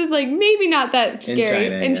so this is like maybe not that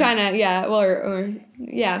scary in China, yeah. Well, or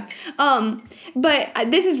yeah. But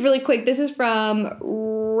this is really quick. This is from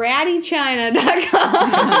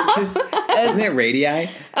rattychina.com. Isn't it radii?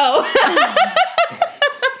 Oh.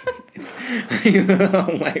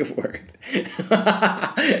 Oh my word.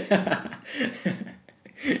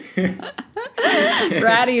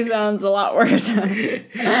 Ratty sounds a lot worse. Yep,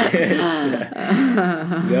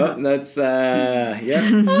 that's yep.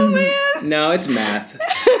 Oh man. No, it's math.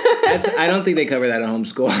 I don't think they cover that in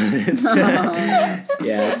homeschool. It's just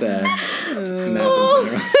math in general.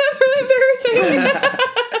 That's really embarrassing.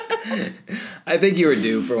 I think you were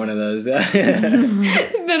due for one of those.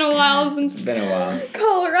 It's been a while since. It's been a while.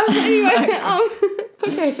 Cholera. Anyway,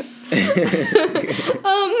 okay.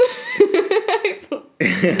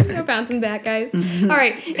 I'm bouncing back, guys. All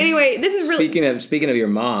right. Anyway, this is really speaking of your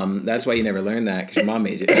mom. That's why you never learned that because your mom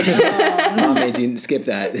made you. Mom made you skip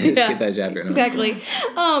that. Skip that chapter. No. Exactly.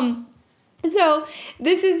 So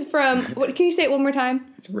this is from. What? Can you say it one more time?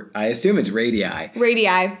 I assume it's radii.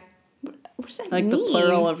 Radii. What does that mean? The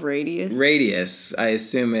plural of radius? Radius. I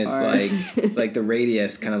assume it's like the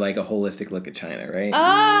radius, kind of like a holistic look at China, right?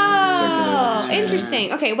 Oh,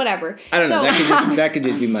 interesting. Okay, whatever. I don't know. That could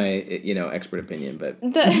just be my expert opinion, but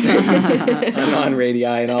I'm on radii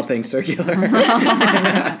and all things circular.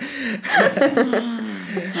 My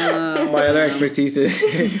other expertise is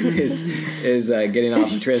getting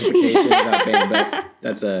off of transportation without paying, but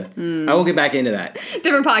That's I will get back into that.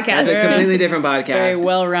 Different podcast. That's a completely different podcast. Very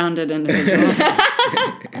well-rounded individual.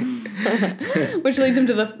 Which leads him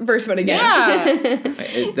to the first one again. Yeah.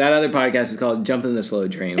 That other podcast is called Jumping the Slow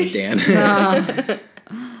Train with Dan.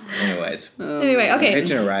 Anyways. Anyway, okay.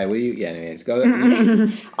 Hitching a ride. Anyways, go.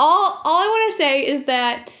 All I want to say is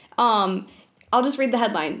that I'll just read the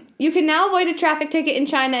headline. You can now avoid a traffic ticket in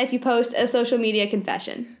China if you post a social media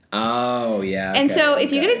confession. Oh, yeah. And so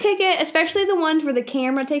if you get a ticket, especially the ones where the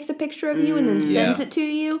camera takes a picture of you and then sends it to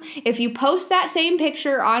you, if you post that same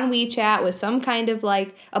picture on WeChat with some kind of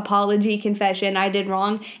like apology, confession, I did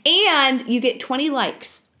wrong, and you get 20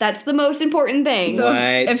 likes. That's the most important thing. So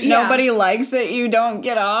if nobody likes it, you don't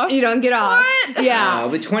get off? You don't get off. What? Yeah. Oh,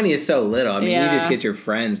 but 20 is so little. I mean, you just get your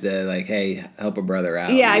friends to like, hey, help a brother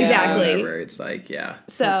out. Yeah, exactly. Whatever. It's like, yeah.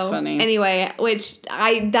 So that's funny. Anyway,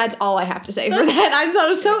 that's all I have to say for that. I just thought it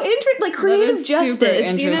was so interesting, like creative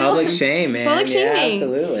justice, you know? Public shame, man. Public shaming. Yeah,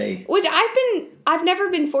 absolutely. Which I've never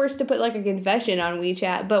been forced to put like a confession on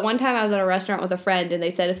WeChat, but one time I was at a restaurant with a friend and they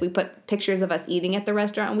said if we put pictures of us eating at the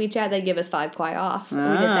restaurant on WeChat, they'd give us 5 kwai off. We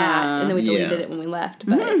did that, and then we deleted it when we left.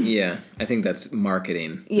 But yeah, I think that's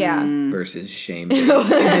marketing. Yeah. Versus shame-based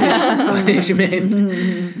punishment.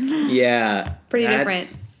 Yeah. Pretty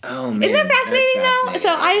different. Oh, man. Isn't that fascinating, though? So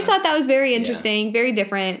I just yeah. thought that was very interesting, very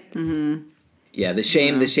different. Yeah, the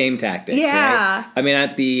shame tactics, Yeah. right? I mean,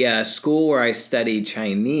 at the school where I studied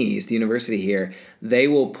Chinese, the university here, they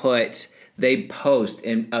post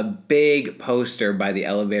in a big poster by the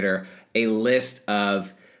elevator a list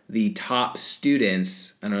of the top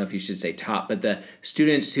students. I don't know if you should say top, but the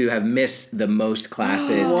students who have missed the most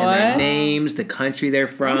classes and their names, the country they're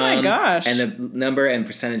from, Oh my gosh. and the number and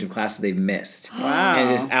percentage of classes they've missed. Wow. And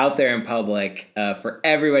just out there in public for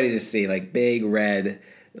everybody to see, like big red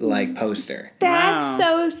like poster. That's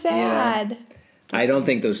so sad. I don't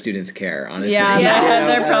think those students care, honestly. Yeah,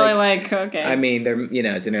 they're probably like, okay. I mean, they're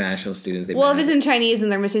it's international students. Well, if it's in Chinese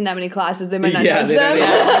and they're missing that many classes, they might not yeah, know they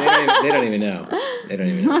them. they don't even know. They don't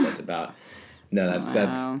even know what that's about. No,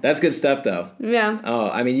 that's good stuff though. Yeah. Oh,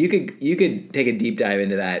 I mean, you could take a deep dive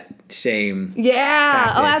into that shame. Yeah.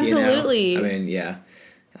 Tactic, Absolutely. I mean, yeah,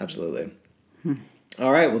 absolutely.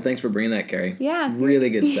 All right. Well, thanks for bringing that, Carrie. Yeah. Really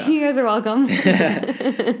good stuff. You guys are welcome.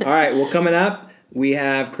 All right. Well, coming up, we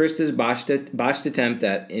have Krista's botched attempt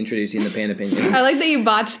at introducing the Panda Opinions. I like that you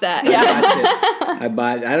botched that. I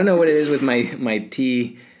don't know what it is with my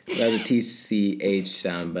T. That's a TCH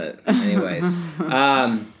sound, but anyways,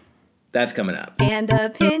 that's coming up. Panda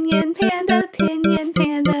opinion, panda opinion,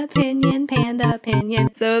 panda opinion, panda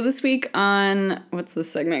opinion. So this week on, what's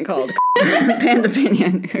this segment called? Panda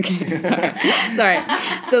Opinion. Okay, sorry.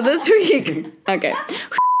 So this week, okay.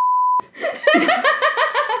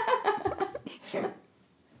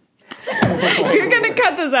 You're gonna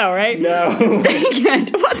cut this out, right? No. Dang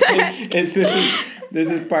it. What the heck? This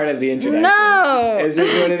is part of the introduction. No. It's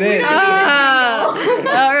just what it is.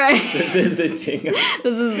 All right. This is the jingle.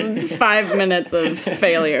 This is 5 minutes of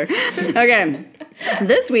failure. Okay.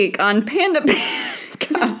 This week on Panda...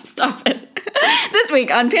 Gosh, stop it. This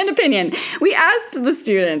week on Panda Opinion, we asked the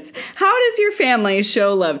students, how does your family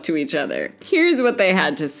show love to each other? Here's what they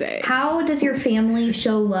had to say. How does your family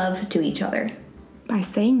show love to each other? By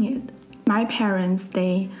saying it. My parents,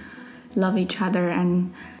 they love each other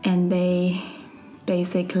and they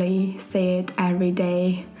basically say it every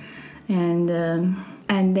day, and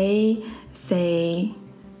they say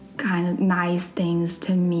kind of nice things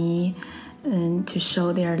to me and to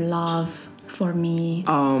show their love for me.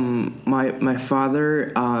 My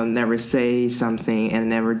father never say something and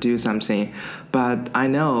never do something, but I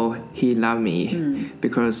know he love me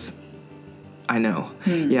because I know.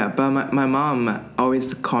 Yeah, but my mom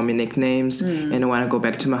always call me nicknames, and when I go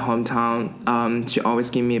back to my hometown, she always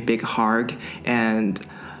give me a big hug, and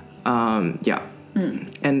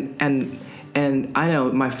and I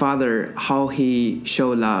know my father, how he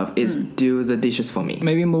show love is do the dishes for me.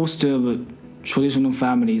 Maybe most of traditional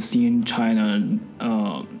families in China,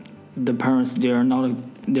 the parents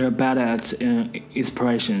they're bad at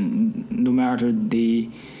expression, no matter the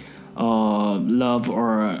love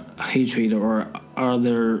or hatred or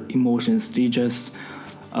other emotions. They just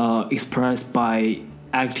express by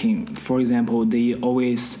acting. For example, they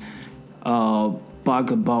always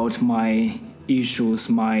bug about my issues,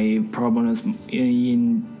 my problems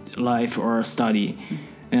in life or study,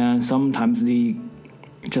 and sometimes they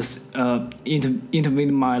just intervene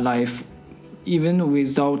in my life even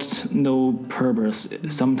without no purpose.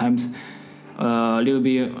 Sometimes a little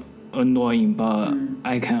bit annoying, but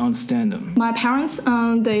I can understand them. My parents,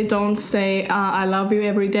 they don't say I love you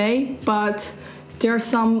every day, but there are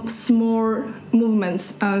some small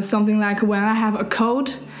movements, something like when I have a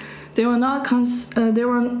cold, they will not come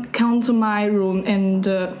to my room and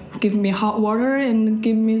give me hot water and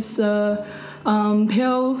give me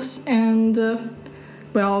pills and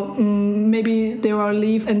maybe they will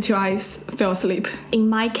leave until I fell asleep. In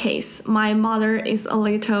my case, my mother is a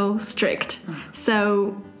little strict,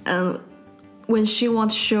 so when she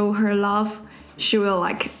wants to show her love, she will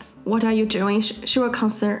like, what are you doing? She will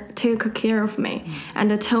take care of me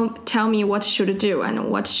and tell me what should I do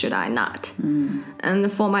and what should I not.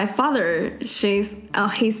 And for my father, he's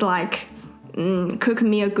like, cook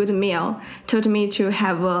me a good meal, told me to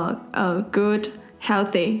have a good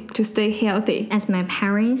to stay healthy. As my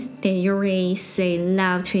parents, they usually say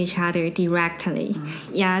love to each other directly.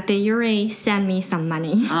 Yeah, they usually send me some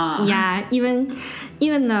money. Yeah,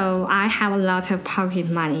 even though I have a lot of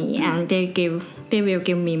pocket money, and they will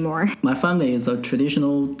give me more. My family is a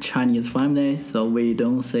traditional Chinese family, so we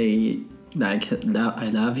don't say like I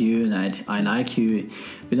love you, like I like you.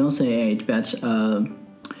 We don't say it, but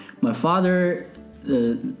my father's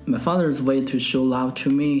way to show love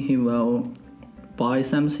to me, he will buy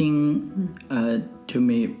something to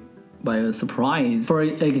me by a surprise. For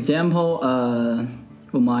example,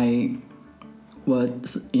 when I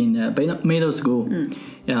was in middle school,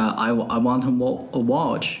 I want a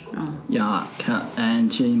watch.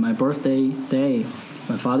 And in my birthday day,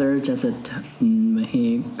 my father just when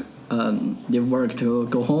he did work to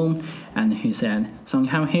go home, and he said, "Son,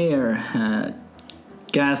 come here.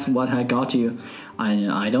 Guess what I got you?"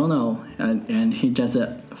 I don't know, and he just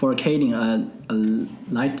forgetting a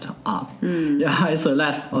light up. I said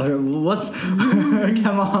that. What's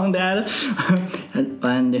come on, Dad?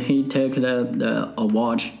 And he took a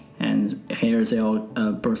watch, and here's your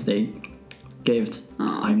birthday gift.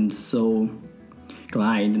 I'm so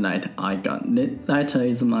glad that I got it. That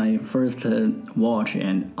is my first watch,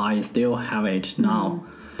 and I still have it now.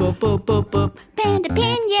 Boop, boop, boop, boop. Panda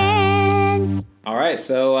opinion. All right,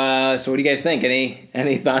 so what do you guys think?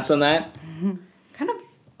 Any thoughts on that? Kind of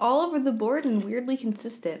all over the board and weirdly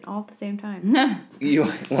consistent all at the same time. Why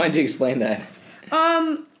don't you explain that?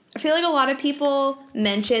 I feel like a lot of people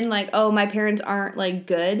mention like, oh, my parents aren't like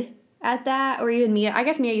good at that, or even Mia. I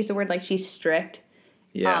guess Mia used the word like she's strict.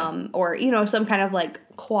 Yeah. Or some kind of like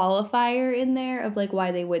qualifier in there of like why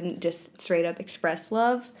they wouldn't just straight up express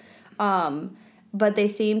love. But they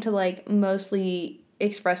seem to like mostly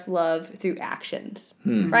express love through actions,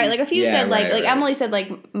 right? Like a few said like Emily said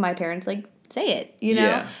like my parents like say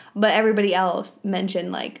it, but everybody else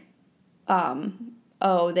mentioned like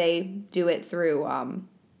they do it through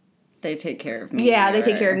they take care of me. Yeah, they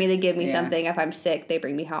take care of me. They give me something. If I'm sick, they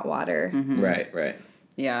bring me hot water. Right.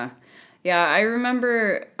 Yeah, I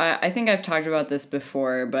remember, I think I've talked about this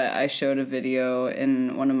before, but I showed a video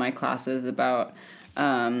in one of my classes about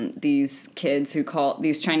these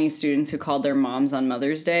Chinese students who called their moms on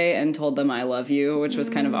Mother's Day and told them I love you, which was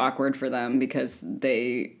kind of awkward for them because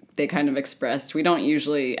they kind of expressed, we don't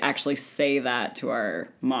usually actually say that to our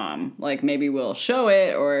mom. Like maybe we'll show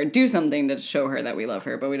it or do something to show her that we love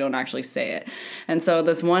her, but we don't actually say it. And so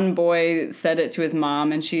this one boy said it to his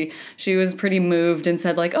mom, and she was pretty moved and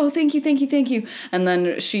said like, oh, thank you. And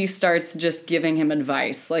then she starts just giving him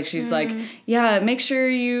advice. Like she's like, yeah, make sure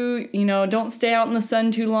you don't stay out in the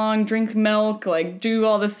sun too long, drink milk, like do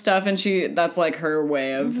all this stuff. And that's like her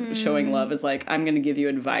way of showing love, is like, I'm going to give you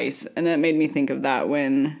advice. And it made me think of that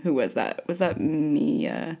who was that? Was that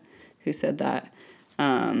Mia who said that?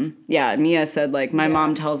 Mia said like, my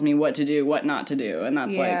mom tells me what to do, what not to do, and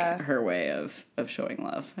that's like her way of showing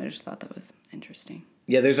love. I just thought that was interesting.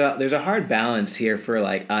 Yeah, there's a hard balance here for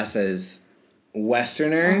like us as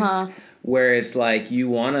Westerners, where it's like you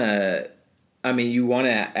want to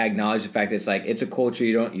acknowledge the fact that it's like it's a culture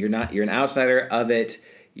you're an outsider of it,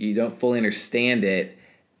 you don't fully understand it,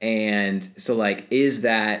 and so like, is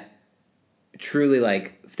that truly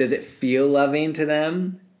like, does it feel loving to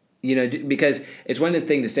them? Because it's one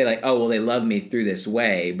thing to say like, oh, well, they love me through this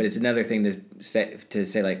way, but it's another thing to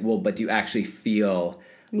say like, well, but do you actually feel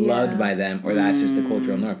loved by them, or that's just the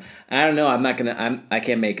cultural norm? I don't know. I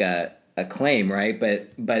can't make a claim, right?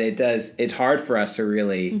 But it's hard for us to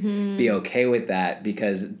really be okay with that,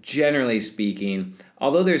 because generally speaking,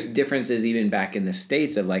 although there's differences even back in the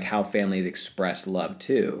States of like how families express love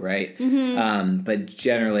too, right? But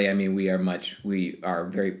generally, I mean, we are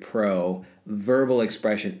very pro verbal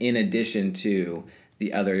expression in addition to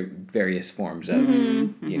the other various forms of,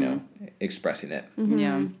 expressing it.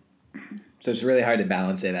 Yeah. So it's really hard to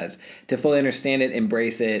balance it to fully understand it,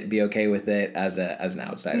 embrace it, be okay with it as an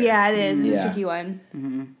outsider. Yeah, it is. It's Yeah. a tricky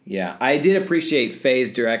one. Yeah. I did appreciate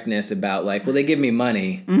Faye's directness about like, well, they give me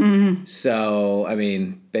money. So, I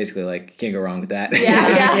mean, basically like, you can't go wrong with that.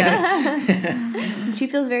 Yeah. She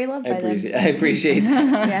feels very loved by them. I appreciate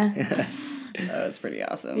that. Yeah. That was pretty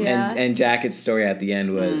awesome. Yeah. And Jacket's story at the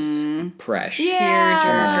end was fresh.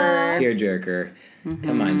 Yeah. Tearjerker.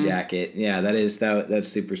 Come on, Jacket. Yeah, that's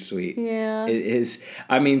super sweet. Yeah. It is.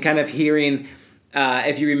 I mean, kind of hearing,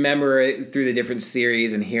 if you remember it through the different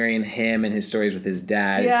series and hearing him and his stories with his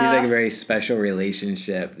dad, it seems like a very special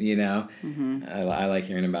relationship. You know, I like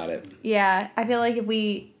hearing about it. Yeah. I feel like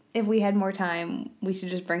if we had more time, we should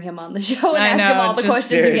just bring him on the show and ask him all the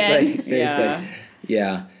questions again. Seriously.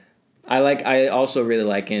 Yeah. I also really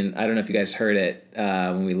like I don't know if you guys heard it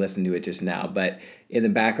when we listened to it just now, but in the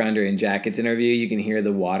background during Jacket's interview, you can hear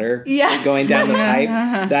the water going down the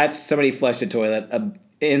pipe. That's somebody flushed a toilet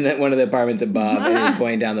in one of the apartments above and it's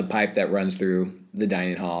going down the pipe that runs through the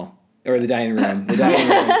dining hall. Or the dining room.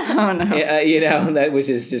 Oh, no. You know, which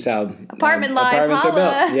is just how Apartment life, apartments are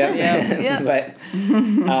holla. built. Yep. Yep. But,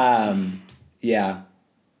 yeah.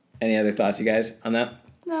 Any other thoughts, you guys, on that?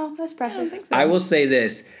 No, that's precious. I will say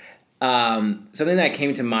this. Something that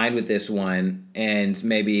came to mind with this one, and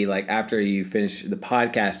maybe like after you finish the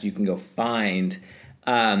podcast, you can go find.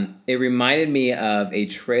 It reminded me of a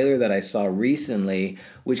trailer that I saw recently,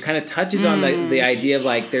 which kind of touches on the idea of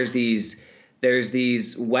like there's these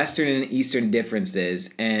Western and Eastern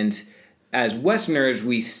differences, and as Westerners,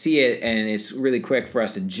 we see it, and it's really quick for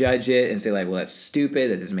us to judge it and say like, well, that's stupid.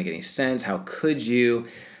 That doesn't make any sense. How could you?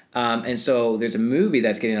 And so there's a movie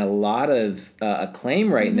that's getting a lot of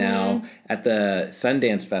acclaim right now at the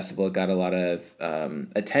Sundance Festival. It got a lot of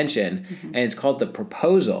attention, and it's called The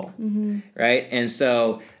Proposal, right? And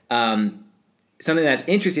so something that's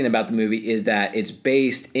interesting about the movie is that it's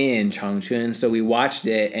based in Changchun. So we watched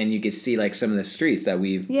it, and you could see like some of the streets that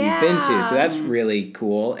we've been to. So that's really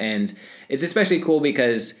cool, and it's especially cool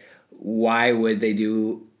because why would they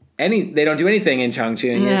do they don't do anything in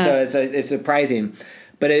Changchun, so it's surprising.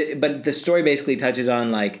 But the story basically touches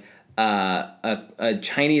on like a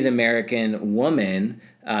Chinese American woman,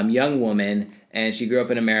 young woman, and she grew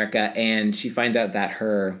up in America, and she finds out that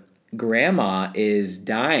her grandma is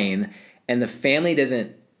dying, and the family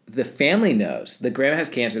knows. The grandma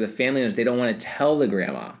has cancer. The family knows. They don't want to tell the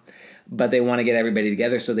grandma, but they want to get everybody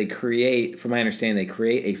together. So they create, from my understanding,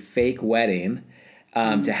 a fake wedding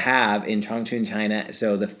to have in Changchun, China.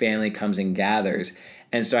 So the family comes and gathers,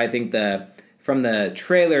 and so I think from the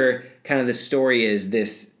trailer, kind of the story is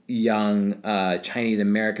this young Chinese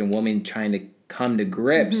American woman trying to come to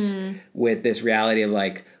grips with this reality of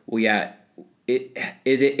like, well, yeah,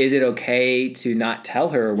 is it okay to not tell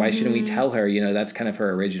her? Or why shouldn't we tell her? You know, that's kind of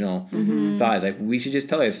her original thought. Is like, we should just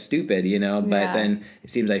tell her it's stupid, you know? But then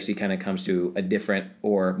it seems like she kind of comes to a different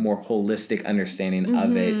or more holistic understanding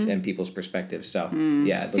of it and people's perspectives. So,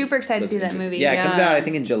 yeah. Super excited to see that movie. Yeah, it comes out, I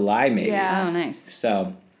think, in July, maybe. Yeah. Oh, nice.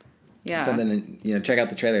 So... Yeah. Something, check out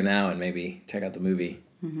the trailer now and maybe check out the movie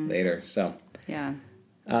later. So, yeah.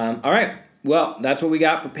 All right. Well, that's what we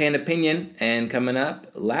got for Panda Opinion. And coming up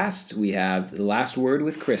last, we have The Last Word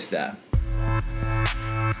with Krista.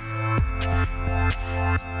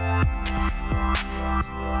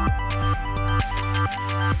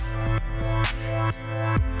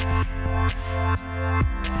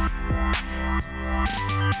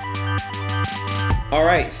 All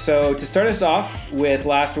right, so to start us off with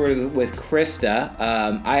Last Word with Krista,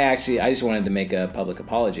 I just wanted to make a public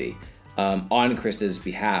apology on Krista's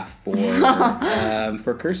behalf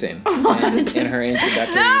for cursing in her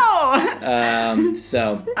introductory. No.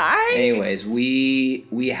 Anyways,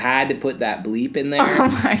 we had to put that bleep in there. Oh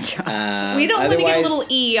my gosh. We don't want to get a little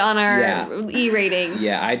E on our E rating.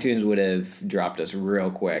 Yeah, iTunes would have dropped us real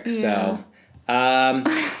quick. Yeah. So. And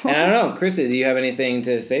I don't know, Krista, do you have anything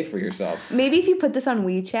to say for yourself? Maybe if you put this on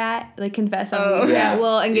WeChat, like confess on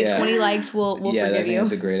WeChat, and get 20 likes, we'll forgive you. Yeah, I think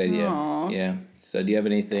that's a great idea. Aww. Yeah. So do you have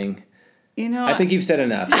anything? I think you've said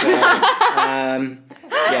enough. So,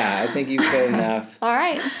 I think you've said enough. All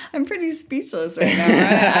right. I'm pretty speechless right now.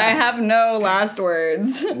 I have no last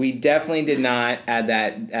words. We definitely did not add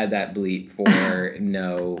that bleep for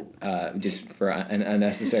just for an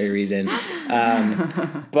unnecessary reason.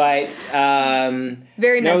 But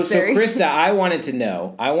very necessary. So Krista, I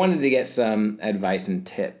wanted to get some advice and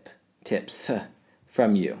tips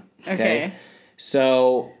from you. Okay.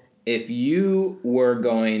 So if you were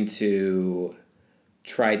going to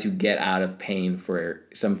try to get out of paying for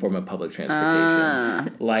some form of public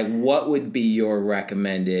transportation, like what would be your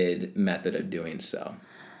recommended method of doing so?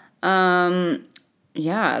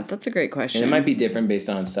 Yeah, that's a great question. And it might be different based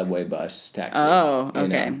on subway, bus, taxi. Oh, you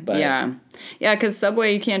okay. know, but Yeah, because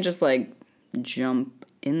Subway, you can't just like jump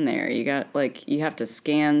in there. You got like you have to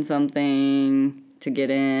scan something to get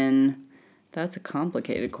in. That's a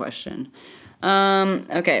complicated question.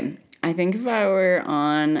 Okay, I think if I were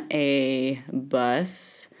on a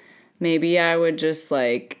bus, maybe I would just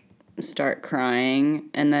like start crying,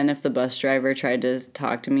 and then if the bus driver tried to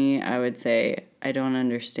talk to me, I would say I don't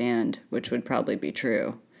understand, which would probably be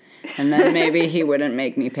true, and then maybe he wouldn't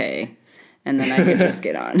make me pay, and then I could just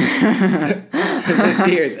get on. so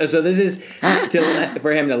tears. So this is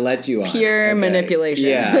for him to let you on. Pure manipulation.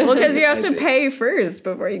 Yeah. Well, because you have I to see. pay first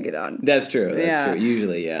before you get on. That's true. That's Yeah. true.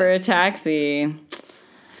 Usually, yeah. For a taxi,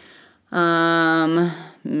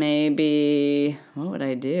 maybe what would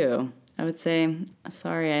I do? I would say,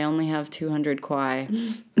 sorry, I only have 200 kwai.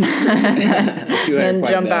 Then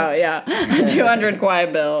jump out, yeah. 200 kwai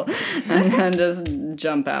bill. And then just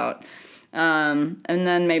jump out. And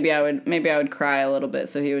then maybe I would cry a little bit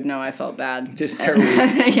so he would know I felt bad. Just start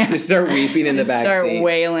weeping. Just start weeping in the back Start seat.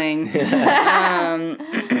 wailing. And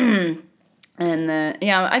then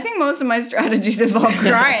I think most of my strategies involve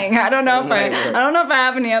crying. I don't know if I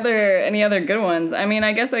have any other good ones. I mean,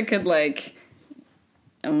 I guess I could like.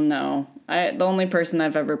 Oh no! The only person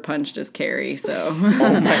I've ever punched is Carrie, so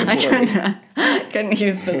I couldn't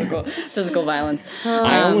use physical violence.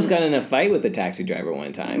 I almost got in a fight with a taxi driver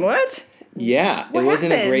one time. What? Yeah, What it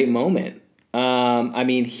wasn't a happened? great moment. I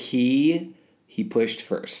mean, he pushed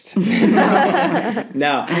first.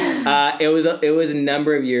 No, it was a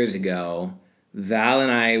number of years ago. Val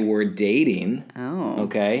and I were dating. Oh.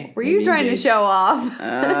 Okay. Were you trying to show off?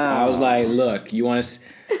 I was like, look, you want to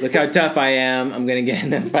look how tough I am. I'm going to get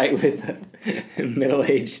in a fight with a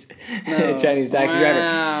middle-aged Chinese taxi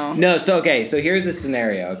driver. No, so here's the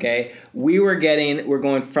scenario, okay? We're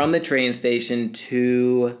going from the train station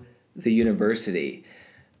to the university.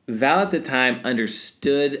 Val at the time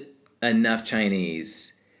understood enough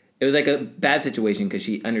Chinese. It was like a bad situation because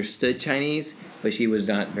she understood Chinese, but she was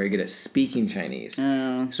not very good at speaking Chinese.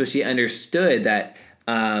 So she understood that.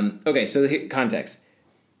 So the context.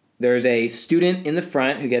 There's a student in the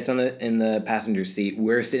front who gets in the passenger seat.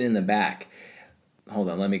 We're sitting in the back. Hold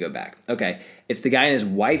on, let me go back. Okay, it's the guy and his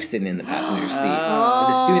wife sitting in the passenger seat.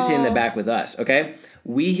 The student's sitting in the back with us. Okay,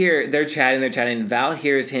 they're chatting. Val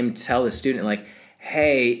hears him tell the student like,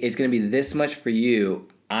 "Hey, it's gonna be this much for you.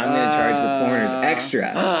 I'm gonna charge the foreigners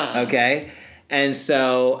extra." Okay. And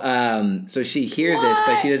so she hears this,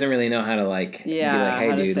 but she doesn't really know how to like be like,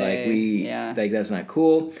 "Hey, dude, like that's not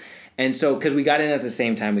cool." And so, because we got in at the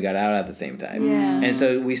same time, we got out at the same time. Yeah. And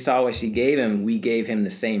so we saw what she gave him. We gave him the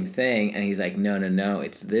same thing. And he's like, no,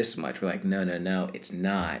 it's this much. We're like, no, it's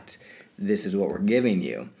not. This is what we're giving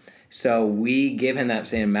you. So we give him that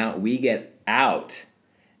same amount. We get out.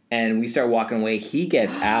 And we start walking away. He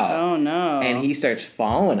gets out. Oh, no. And he starts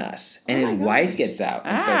following us. And his wife gets out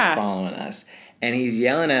and starts following us. And he's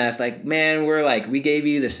yelling at us like, man, we gave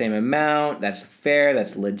you the same amount. That's fair.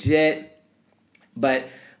 That's legit. But...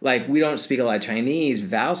 like, we don't speak a lot of Chinese.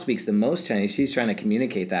 Val speaks the most Chinese. She's trying to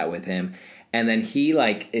communicate that with him. And then he,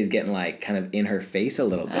 like, is getting, like, kind of in her face a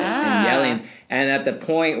little bit and yelling. And at the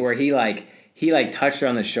point where he touched her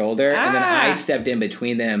on the shoulder. And then I stepped in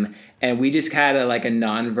between them. And we just had a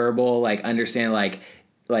nonverbal, like, understand, like,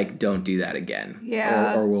 don't do that again.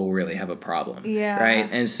 Yeah. Or we'll really have a problem. Yeah. Right?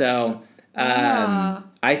 And so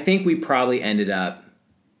I think we probably ended up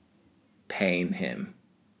paying him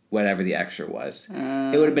whatever the extra was.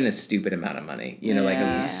 It would have been a stupid amount of money, like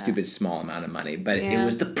a stupid small amount of money, but it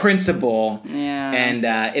was the principle, and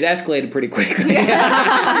it escalated pretty quickly,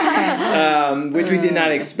 which we did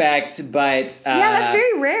not expect, but that's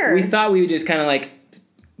very rare. We thought we would just kind of like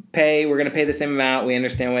we're going to pay the same amount, we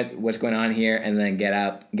understand what's going on here, and then get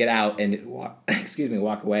out and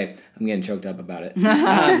walk away. I'm getting choked up about it.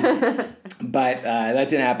 But that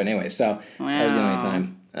didn't happen anyway, so that was the only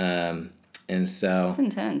time. And so... That's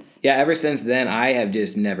intense. Yeah, ever since then, I have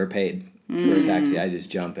just never paid for a taxi. I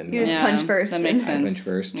just jump and... You just punch first. That makes sense. I punch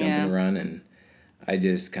first, jump and run, and I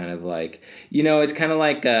just kind of like... it's kind of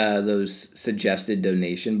like those suggested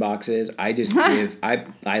donation boxes. I just give...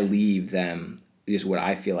 I leave them just what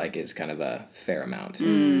I feel like is kind of a fair amount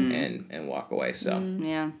and walk away. So,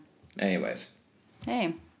 anyways.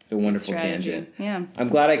 Hey. It's a wonderful tangent. Yeah. I'm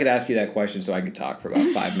glad I could ask you that question so I could talk for about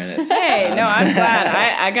 5 minutes. Hey, no, I'm glad.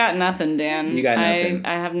 I got nothing, Dan. You got nothing.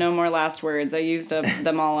 I have no more last words. I used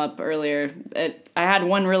them all up earlier. I had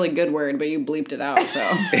one really good word, but you bleeped it out, so.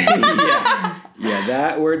 Yeah,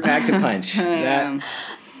 that word packed a punch.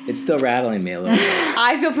 It's still rattling me a little bit.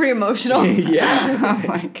 I feel pretty emotional. Yeah. Oh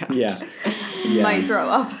my gosh. Yeah. might throw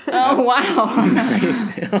up. Oh, wow.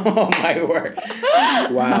 Oh my word!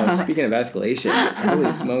 Wow. Speaking of escalation,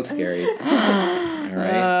 holy smokes, Gary. All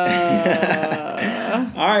right.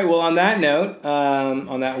 All right. Well, on that note,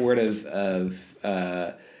 on that word of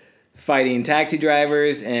fighting taxi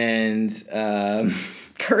drivers and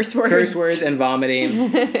Curse words. curse words and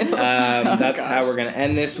vomiting, that's how we're gonna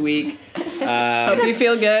end this week. Hope you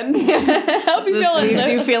feel good. Hope you This feel leaves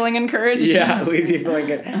it. you feeling encouraged. Yeah, leaves you feeling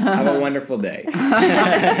good. Have a wonderful day.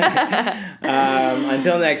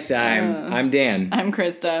 Until next time, I'm Dan. I'm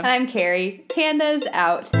Krista. I'm Carrie. Pandas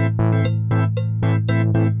out.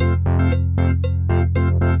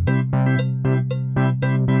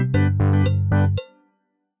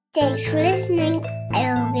 Thanks for listening. I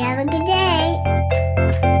hope you have a good day.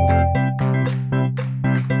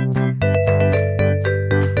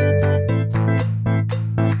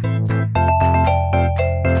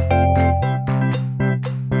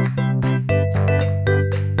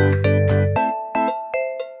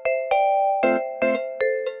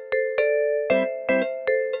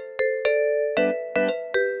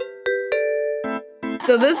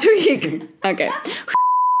 So this week, okay.